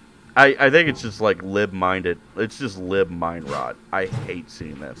think it's just, lib-minded. It's just lib-mind rot. I hate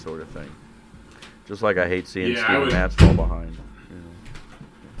seeing that sort of thing. Just like I hate seeing Steven Matz fall behind.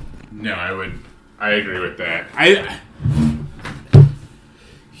 No, I agree with that.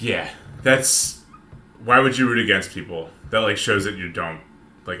 That's... Why would you root against people? That, shows that you don't,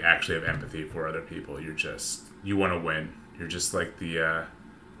 actually have empathy for other people. You want to win. You're just like the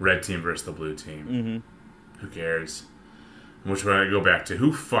red team versus the blue team. Mm-hmm. Who cares? Which one I go back to,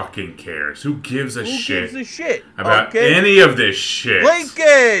 who fucking cares? Who gives a shit about any of this shit?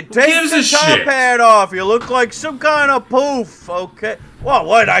 Lincoln, take the top hat off. You look like some kind of poof, okay? Well,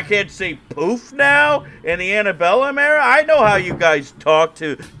 what, I can't say poof now in the antebellum era? I know how you guys talk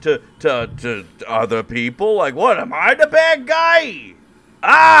to other people. What, am I the bad guy?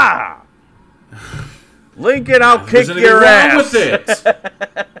 Ah! Lincoln, I'll kick your ass. With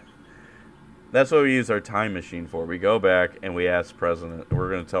it. That's what we use our time machine for. We go back and we ask president. We're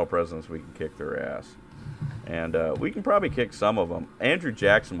going to tell presidents we can kick their ass, and we can probably kick some of them. Andrew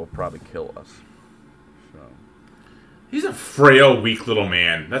Jackson will probably kill us. So. He's a frail, weak little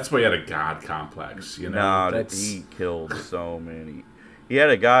man. That's why he had a god complex. He killed so many. He had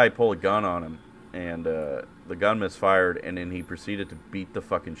a guy pull a gun on him, and the gun misfired, and then he proceeded to beat the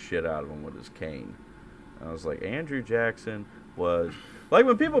fucking shit out of him with his cane. And I was like, Andrew Jackson was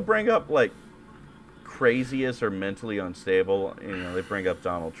when people bring up craziest or mentally unstable, they bring up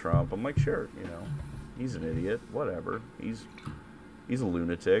Donald Trump. I'm like, sure, he's an idiot. Whatever. He's a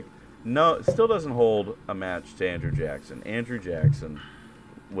lunatic. No, it still doesn't hold a match to Andrew Jackson. Andrew Jackson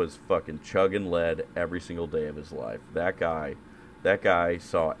was fucking chugging lead every single day of his life. That guy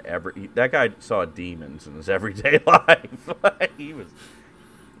saw demons in his everyday life. he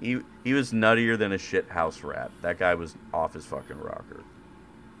was nuttier than a shit house rat. That guy was off his fucking rocker.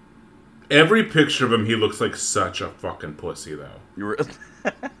 Every picture of him, he looks like such a fucking pussy, though.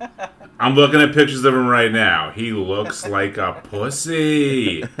 I'm looking at pictures of him right now. He looks like a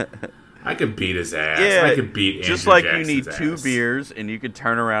pussy. I could beat his ass. Yeah, I could beat Andrew just like Jackson's you need ass. 2 beers and you could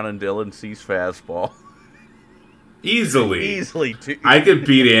turn around and Dylan sees fastball. Easily. 2. I could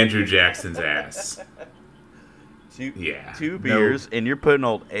beat Andrew Jackson's ass. 2 beers and you're putting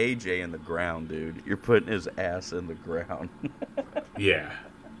old AJ in the ground, dude. You're putting his ass in the ground. Yeah.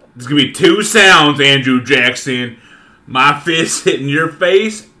 There's going to be 2 sounds, Andrew Jackson. My fist hitting your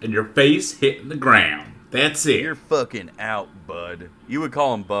face, and your face hitting the ground. That's it. You're fucking out, bud. You would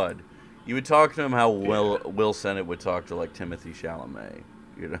call him Bud. You would talk to him how Will Sennett would talk to, like, Timothy Chalamet.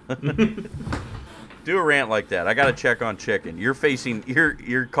 Do a rant like that. I got to check on chicken.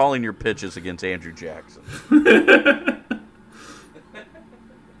 You're calling your pitches against Andrew Jackson.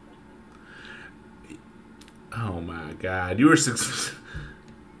 Oh, my God. You were...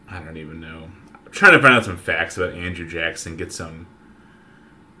 I don't even know. I'm trying to find out some facts about Andrew Jackson. Get some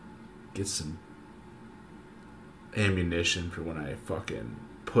ammunition for when I fucking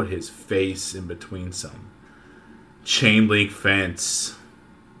put his face in between some chain link fence.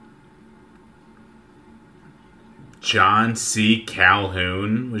 John C.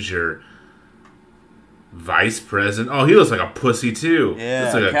 Calhoun was your vice president. Oh, he looks like a pussy too.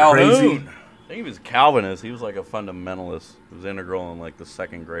 Yeah, like Calhoun. I think he was Calvinist. He was like a fundamentalist. He was integral in like the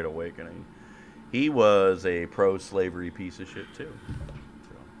Second Great Awakening. He was a pro-slavery piece of shit too.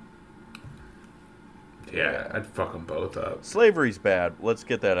 So. Yeah, I'd fuck them both up. Slavery's bad. Let's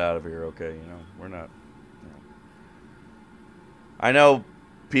get that out of here, okay? We're not... I know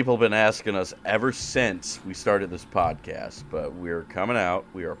people have been asking us ever since we started this podcast, but we're coming out.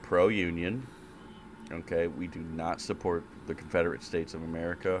 We are pro-union, okay? We do not support the Confederate States of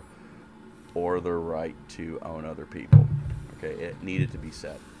America or their right to own other people, okay? It needed to be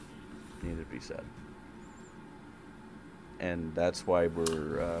said. And that's why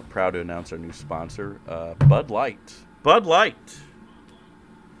we're proud to announce our new sponsor, Bud Light. Bud Light.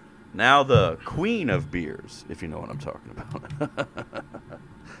 Now the queen of beers, if you know what I'm talking about.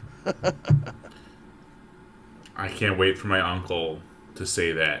 I can't wait for my uncle to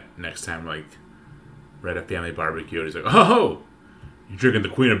say that next time, like, we're at a family barbecue. He's like, oh, you're drinking the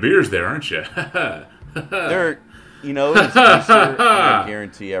queen of beers there, aren't you? They're, it's Easter, and I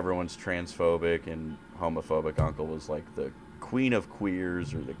guarantee everyone's transphobic and homophobic uncle was like the queen of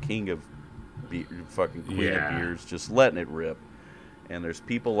queers or the king of fucking queen of beers, just letting it rip. And there's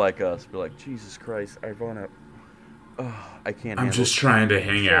people like us be like, Jesus Christ, I can't. I'm just trying to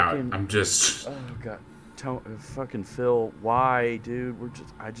hang out. I'm just. Oh God, fucking Phil, why, dude?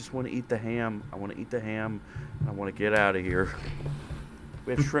 I just want to eat the ham. I want to eat the ham. I want to get out of here.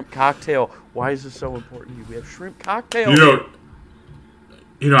 We have shrimp cocktail. Why is this so important to you? We have shrimp cocktail.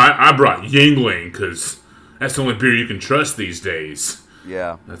 I brought Yingling because that's the only beer you can trust these days.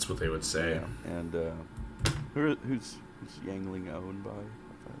 Yeah, that's what they would say. Yeah. And who's Yingling owned by?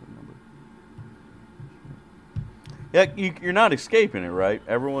 If I remember. Yeah, you're not escaping it, right?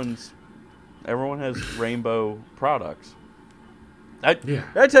 Everyone has rainbow products. I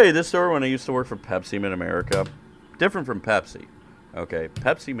tell you this story when I used to work for Pepsi Mid-America. Different from Pepsi. Okay,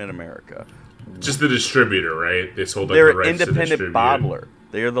 Pepsi Mid-America. Just the distributor, right? They sold They're the rights an independent to distribute. bottler.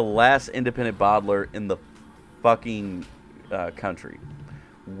 They are the last independent bottler in the fucking country.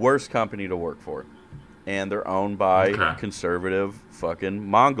 Worst company to work for. And they're owned by conservative fucking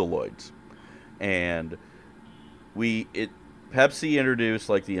mongoloids. And Pepsi introduced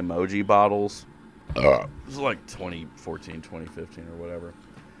like the emoji bottles. It was like 2014, 2015 or whatever.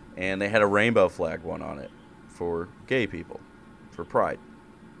 And they had a rainbow flag one on it for gay people, for Pride.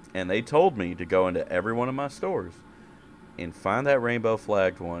 And they told me to go into every one of my stores and find that rainbow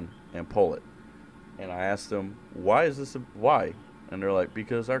flagged one and pull it. And I asked them, why? And they're like,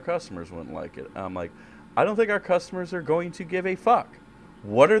 because our customers wouldn't like it. I'm like, I don't think our customers are going to give a fuck.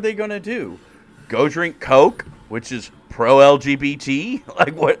 What are they going to do? Go drink Coke, which is pro-LGBT?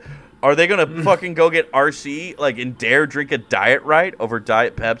 Like, what? Are they going to fucking go get RC, like, and dare drink a Diet Right over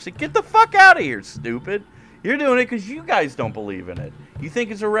Diet Pepsi? Get the fuck out of here, stupid. You're doing it because you guys don't believe in it. You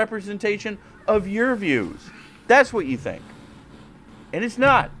think it's a representation of your views. That's what you think. And it's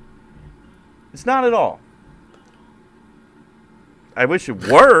not. It's not at all. I wish it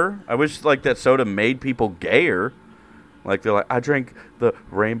were. I wish like that soda made people gayer. Like they're like, I drank the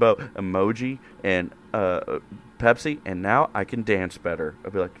rainbow emoji and Pepsi, and now I can dance better.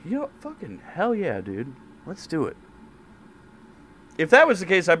 I'd be like, fucking hell yeah, dude. Let's do it. If that was the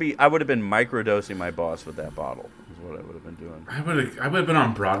case, I would have been microdosing my boss with that bottle. Is what I would have been doing. I would have been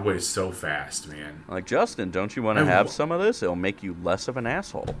on Broadway so fast, man. Like, Justin, don't you want to have some of this? It'll make you less of an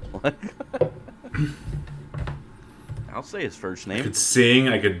asshole. I'll say his first name. I could sing.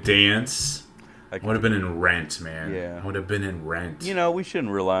 I could dance. I would have been in Rent, man. Yeah. I would have been in Rent. We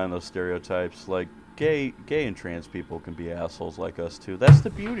shouldn't rely on those stereotypes. Like, gay and trans people can be assholes like us, too. That's the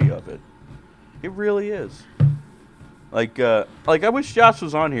beauty of it. It really is. Like I wish Josh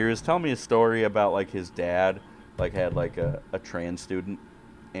was on here. He's telling me a story about, like, his dad, like, had, like, a trans student,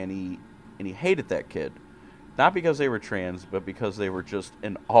 and he hated that kid. Not because they were trans, but because they were just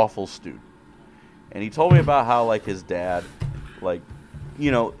an awful student. And he told me about how, like, his dad, like,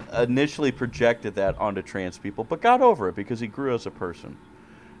 initially projected that onto trans people, but got over it because he grew as a person.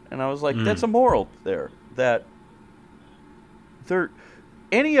 And I was like, that's a moral there. That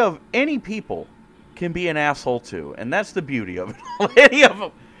any people can be an asshole too. And that's the beauty of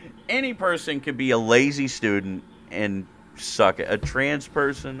it. Any person can be a lazy student and suck it. A trans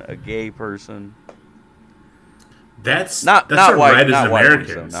person, a gay person. That's not our white, right not as white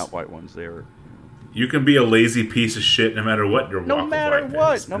Americans. ones, though, not white ones. They were. You can be a lazy piece of shit no matter what your walk of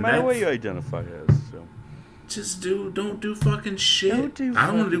life is. No matter what you identify as. So. Just don't do fucking shit. I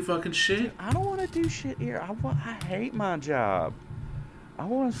don't want to do fucking shit. I don't want to do shit here. I hate my job. I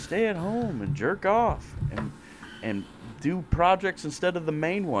want to stay at home and jerk off and do projects instead of the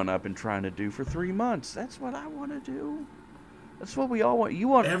main one I've been trying to do for 3 months. That's what I want to do. That's what we all want. You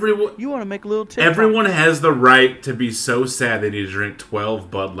want to make a little tip. Everyone has the right to be so sad they need to drink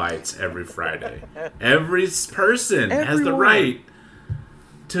 12 Bud Lights every Friday. Every person has the right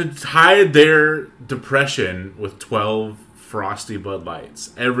to hide their depression with 12 frosty Bud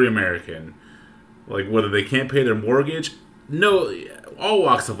Lights. Every American. Like, whether they can't pay their mortgage. No, all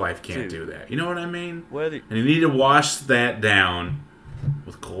walks of life can't do that. You know what I mean? And you need to wash that down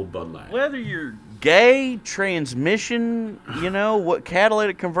with cold Bud Light. Whether you're gay, transmission, what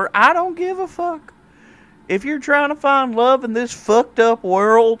catalytic convert, I don't give a fuck. If you're trying to find love in this fucked up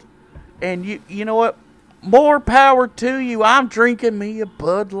world, and you know what, more power to you. I'm drinking me a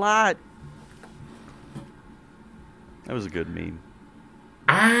Bud Light. That was a good meme.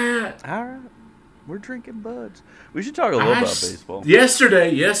 All right, we're drinking Buds. We should talk a little about baseball.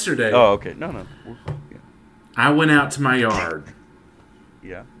 Yesterday. Oh, okay. No. Yeah. I went out to my yard.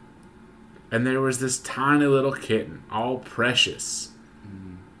 Yeah. And there was this tiny little kitten, all precious.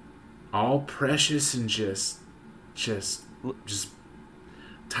 All precious and just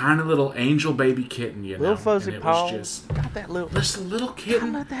tiny little angel baby kitten, Little fuzzy paw. Got that little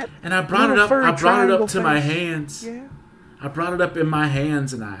kitten. And I brought it up to my hands. Yeah. I brought it up in my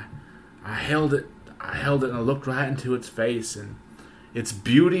hands and I held it and I looked right into its face, and its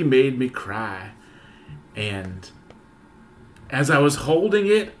beauty made me cry. And as I was holding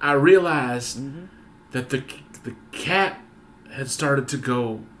it, I realized that the cat had started to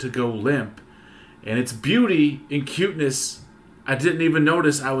go limp, and its beauty and cuteness, I didn't even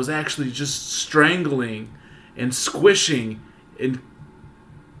notice. I was actually just strangling and squishing and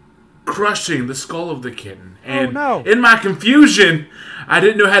crushing the skull of the kitten. And in my confusion, I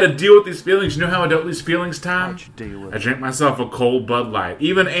didn't know how to deal with these feelings. You know how I dealt with these feelings, Tom? How'd you deal with I drank myself a cold Bud Light.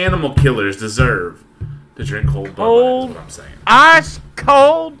 Even animal killers deserve to drink cold Bud Light, is what I'm saying. Ice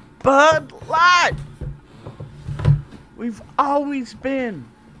cold Bud Light. We've always been.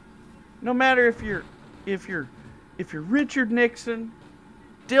 No matter if you're Richard Nixon,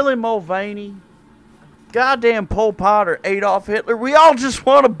 Dylan Mulvaney, goddamn Pol Pot or Adolf Hitler, we all just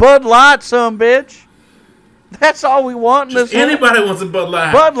want a Bud Light, bitch. That's all we want in this. Anybody wants a Bud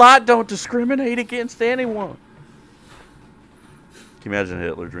Light. Bud Light don't discriminate against anyone. Can you imagine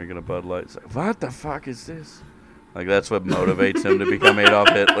Hitler drinking a Bud Light? It's like, what the fuck is this? Like, that's what motivates him to become Adolf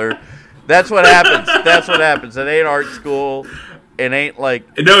Hitler. That's what happens. That's what happens. It ain't art school. It ain't like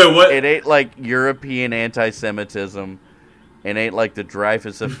It ain't like European anti-Semitism. It ain't like the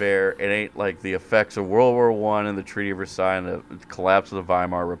Dreyfus Affair. It ain't like the effects of World War I and the Treaty of Versailles and the collapse of the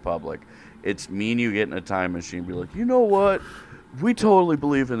Weimar Republic. It's me and you get in a time machine and be like, you know what? We totally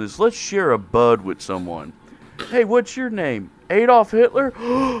believe in this. Let's share a bud with someone. Hey, what's your name? Adolf Hitler?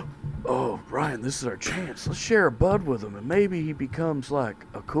 Oh, Ryan, this is our chance. Let's share a bud with him, and maybe he becomes like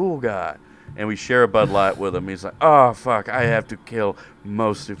a cool guy. And we share a Bud Light with him. He's like, oh, fuck, I have to kill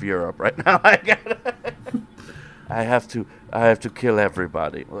most of Europe right now. I have to I have to kill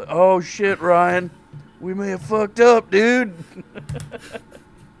everybody. Oh shit, Ryan, we may have fucked up, dude.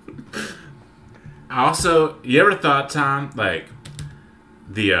 Also, you ever thought, Tom, like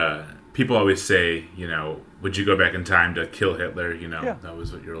the people always say, would you go back in time to kill Hitler? Yeah. That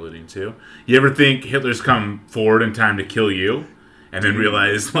was what you're alluding to. You ever think Hitler's come forward in time to kill you, and then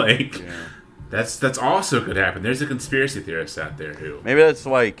realize that's also could happen? There's a conspiracy theorist out there who maybe that's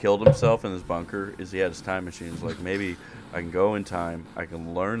why he killed himself in his bunker. Is he had his time machines? Like maybe I can go in time. I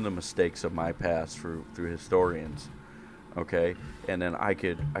can learn the mistakes of my past through historians. Okay, and then I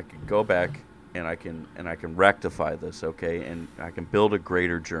could go back. And I can rectify this, okay? And I can build a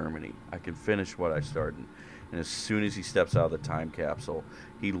greater Germany. I can finish what I started. And as soon as he steps out of the time capsule,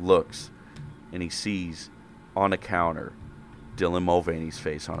 he looks and he sees on a counter Dylan Mulvaney's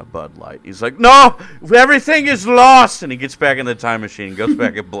face on a Bud Light. He's like, "No, everything is lost!" And he gets back in the time machine and goes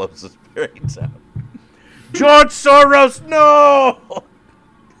back and blows his brains out. George Soros, no!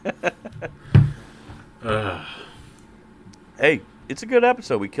 Hey, it's a good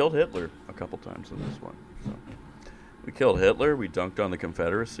episode. We killed Hitler a couple times in this one. So. We killed Hitler. We dunked on the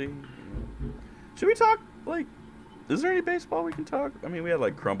Confederacy. Should we talk, is there any baseball we can talk? I mean, we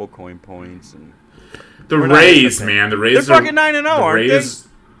had, crumble coin points and... The Rays, man. The Rays They're fucking 9-0, aren't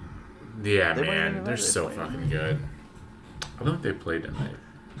they? Yeah, man. They're so fucking good. I don't think they played tonight.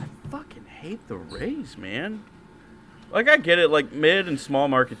 I fucking hate the Rays, man. I get it. Mid and small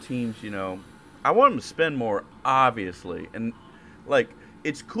market teams, I want them to spend more, obviously. And,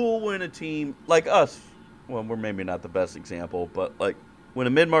 it's cool when a team like us, well, we're maybe not the best example, but when a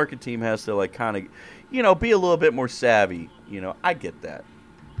mid-market team has to kind of, be a little bit more savvy, I get that.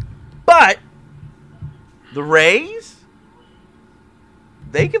 But the Rays,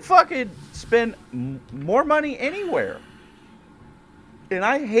 they can fucking spend more money anywhere. And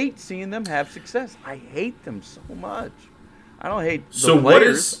I hate seeing them have success. I hate them so much. I don't hate the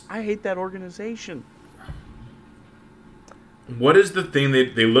players. I hate that organization. What is the thing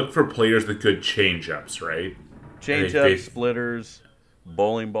they look for players that could change-ups, right? Change-ups, splitters,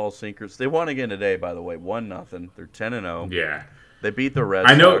 bowling ball sinkers. They won again today, by the way. 1-0. They're 10-0. Yeah. They beat the Red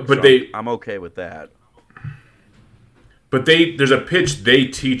Sox. I know, but I'm okay with that. But there's a pitch they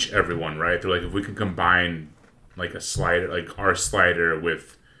teach everyone, right? They're like, if we can combine a slider, our slider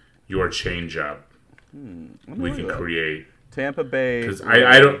with your change-up, we can create. Tampa Bay. Because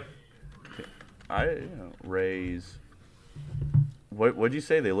I don't... Rays... What'd you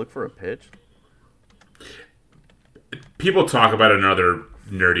say? They look for a pitch? People talk about another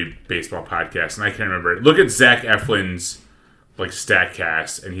nerdy baseball podcast, and I can't remember it. Look at Zach Eflin's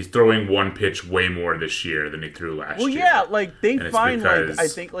StatCast, and he's throwing one pitch way more this year than he threw last year. Well, yeah, they find I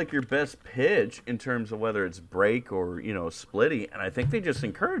think your best pitch in terms of whether it's break or splitty, and I think they just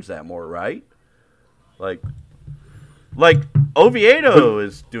encourage that more, right? Oviedo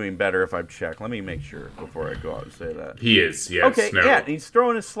is doing better if I've checked. Let me make sure before I go out and say that. He is, yes. Okay, yeah, he's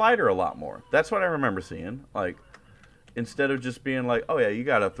throwing his slider a lot more. That's what I remember seeing. Instead of just being oh yeah, you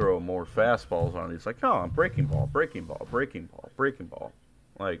got to throw more fastballs on it. He's no, I'm breaking ball, breaking ball, breaking ball, breaking ball.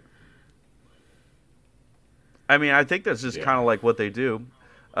 I think that's just kind of what they do.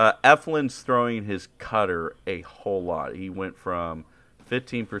 Eflin's throwing his cutter a whole lot. He went from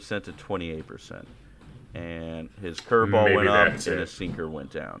 15% to 28%. And his curveball went up and his sinker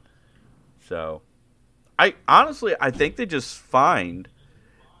went down. So, I think they just find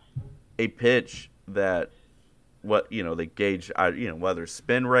a pitch that they gauge, whether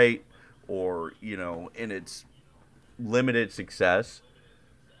spin rate or, in its limited success,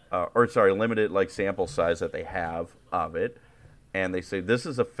 limited sample size that they have of it. And they say, this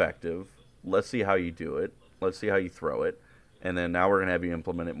is effective. Let's see how you do it. Let's see how you throw it. And then now we're going to have you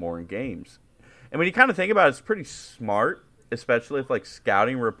implement it more in games. And when you kind of think about it, it's pretty smart, especially if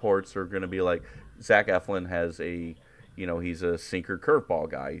scouting reports are going to be Zach Eflin has he's a sinker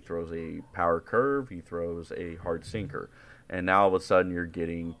curveball guy. He throws a power curve, he throws a hard sinker. And now all of a sudden you're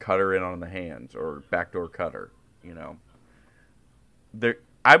getting cutter in on the hands or backdoor cutter,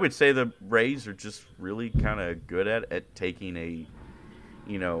 I would say the Rays are just really kind of good at taking a,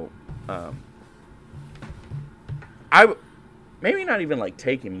 maybe not even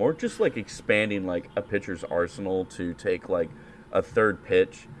taking more, just expanding a pitcher's arsenal to take a third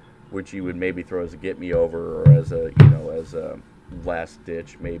pitch, which you would maybe throw as a get me over or as a as a last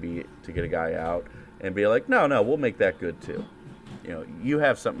ditch maybe to get a guy out, and be no, we'll make that good too. You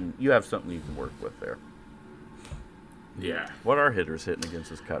have something you can work with there. Yeah. What are hitters hitting against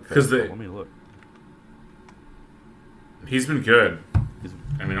this cut? Let me look. He's been good.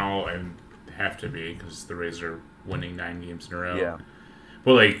 I have to be because the Rays are winning 9 games in a row. Yeah.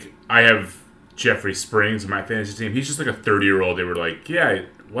 Well, I have Jeffrey Springs, my fantasy team. He's just like a 30-year-old. They were like, yeah,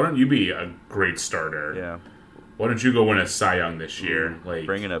 why don't you be a great starter? Yeah. Why don't you go win a Cy Young this year? Like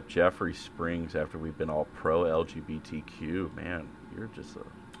Bringing up Jeffrey Springs after we've been all pro LGBTQ, man, you're just a...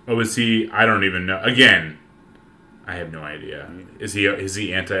 Oh, is he? I don't even know. Again, I have no idea. Is he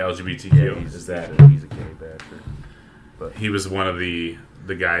anti-LGBTQ? Yeah, is that he's a gay basher. But he was one of the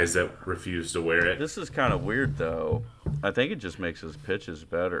guys that refused to wear it? this is kind of weird, though. I think it just makes his pitches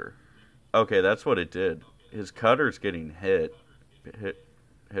better. Okay, that's what it did. His cutter's getting hit.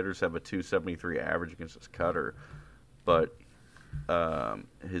 Hitters have a 273 average against his cutter, but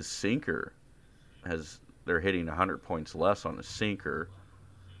his sinker they're hitting 100 points less on his sinker,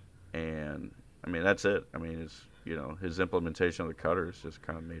 and I mean that's it. I mean his implementation of the cutter has just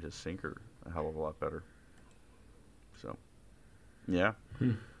kind of made his sinker a hell of a lot better. So, yeah,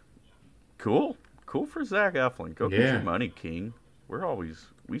 cool for Zach Eflin. Go get your money, King.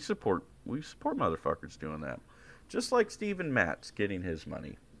 We support motherfuckers doing that. Just like Steven Matz getting his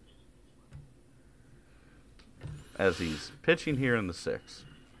money. As he's pitching here in the 6th.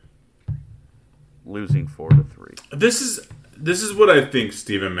 Losing 4-3. This is what I think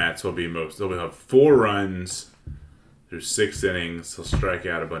Steven Matz will be most. He'll have 4 runs through 6 innings. He'll strike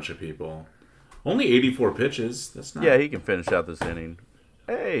out a bunch of people. Only 84 pitches. That's not... Yeah, he can finish out this inning.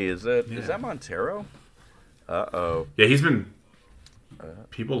 Hey, is that Montero? Uh-oh. Yeah, he's been...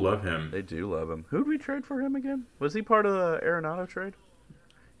 People love him. They do love him. Who did we trade for him again? Was he part of the Arenado trade?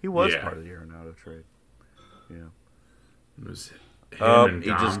 He was part of the Arenado trade. Yeah. It was him he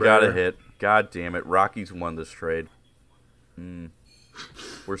just got a hit. God damn it. Rockies won this trade.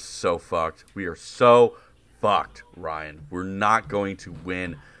 We're so fucked. We are so fucked, Ryan. We're not going to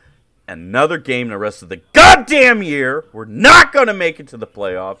win another game the rest of the goddamn year. We're not going to make it to the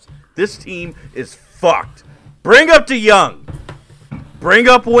playoffs. This team is fucked. Bring up DeYoung. Bring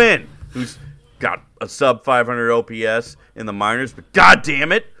up Wynn, who's got a sub 500 OPS in the minors, but god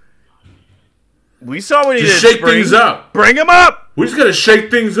damn it, we saw what he just did. Shake things up. Bring him up. We just gotta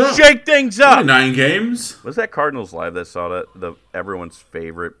shake things up. Shake things up. Only 9 games. Was that Cardinals Live that saw that everyone's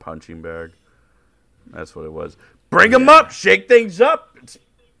favorite punching bag? That's what it was. Bring him up. Shake things up. It's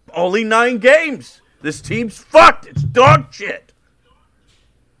only 9 games. This team's fucked. It's dog shit.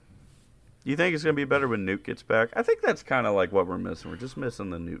 You think it's going to be better when Newt gets back? I think that's kind of like what we're missing. We're just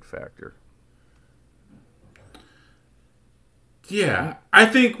missing the Newt factor. Yeah, I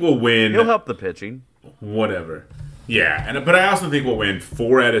think we'll win. He'll help the pitching. Whatever. Yeah, but I also think we'll win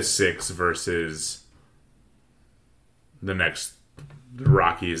 4 out of 6 versus the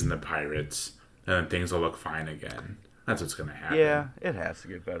Rockies and the Pirates, and then things will look fine again. That's what's going to happen. Yeah, it has to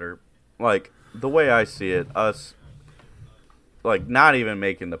get better. Like, the way I see it, us... Like, not even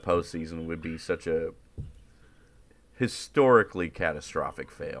making the postseason would be such a historically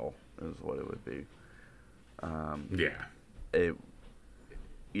catastrophic fail, is what it would be. John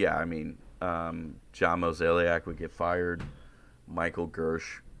Mozeliak would get fired. Michael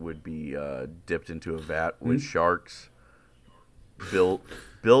Gersh would be dipped into a vat with sharks. Bill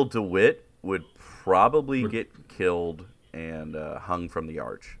DeWitt would probably get killed and hung from the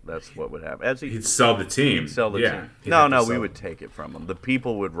arch. That's what would happen. He'd sell the team. Team. No, we would take it from him. The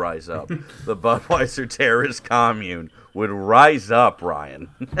people would rise up. The Budweiser terrorist commune would rise up, Ryan.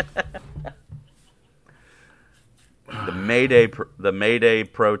 The Mayday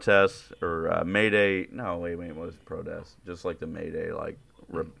protests, or Mayday... No, wait, what was protest? Just like the Mayday,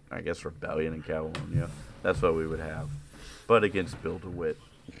 rebellion in Catalonia. That's what we would have. But against Bill DeWitt.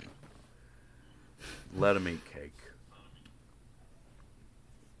 Let him eat cake.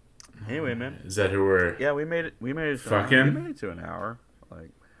 Anyway, man. Is that who we're... Yeah, we made it. We made it. Fucking? We made it to an hour.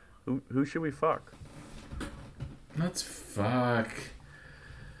 Like, who should we fuck? Let's fuck.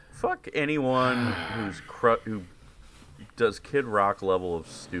 Fuck anyone who does Kid Rock level of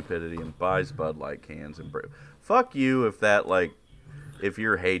stupidity and buys Bud Light cans and fuck you if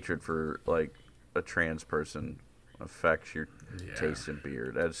your hatred for like a trans person affects your taste in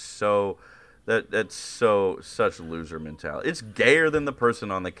beer. That's such loser mentality. It's gayer than the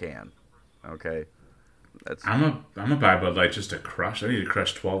person on the can. Okay, I'm a buy Bud Light just to crush. I need to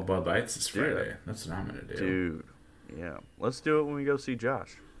crush 12 Bud Lights this Friday. That's what I'm gonna do, dude. Yeah, let's do it when we go see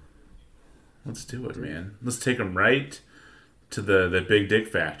Josh. Let's do it, man. Let's take him right to the Big Dick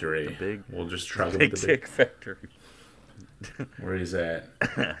Factory. We'll just truck him Big to the Dick Factory. Where he's at.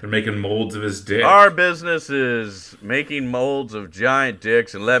 They're making molds of his dick. Our business is making molds of giant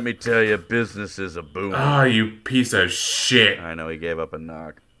dicks, and let me tell you, business is a boom. Oh, you piece of shit. I know, he gave up a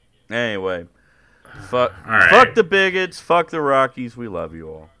knock. Anyway, fuck the bigots, fuck the Rockies, we love you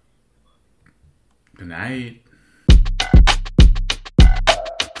all. Good night.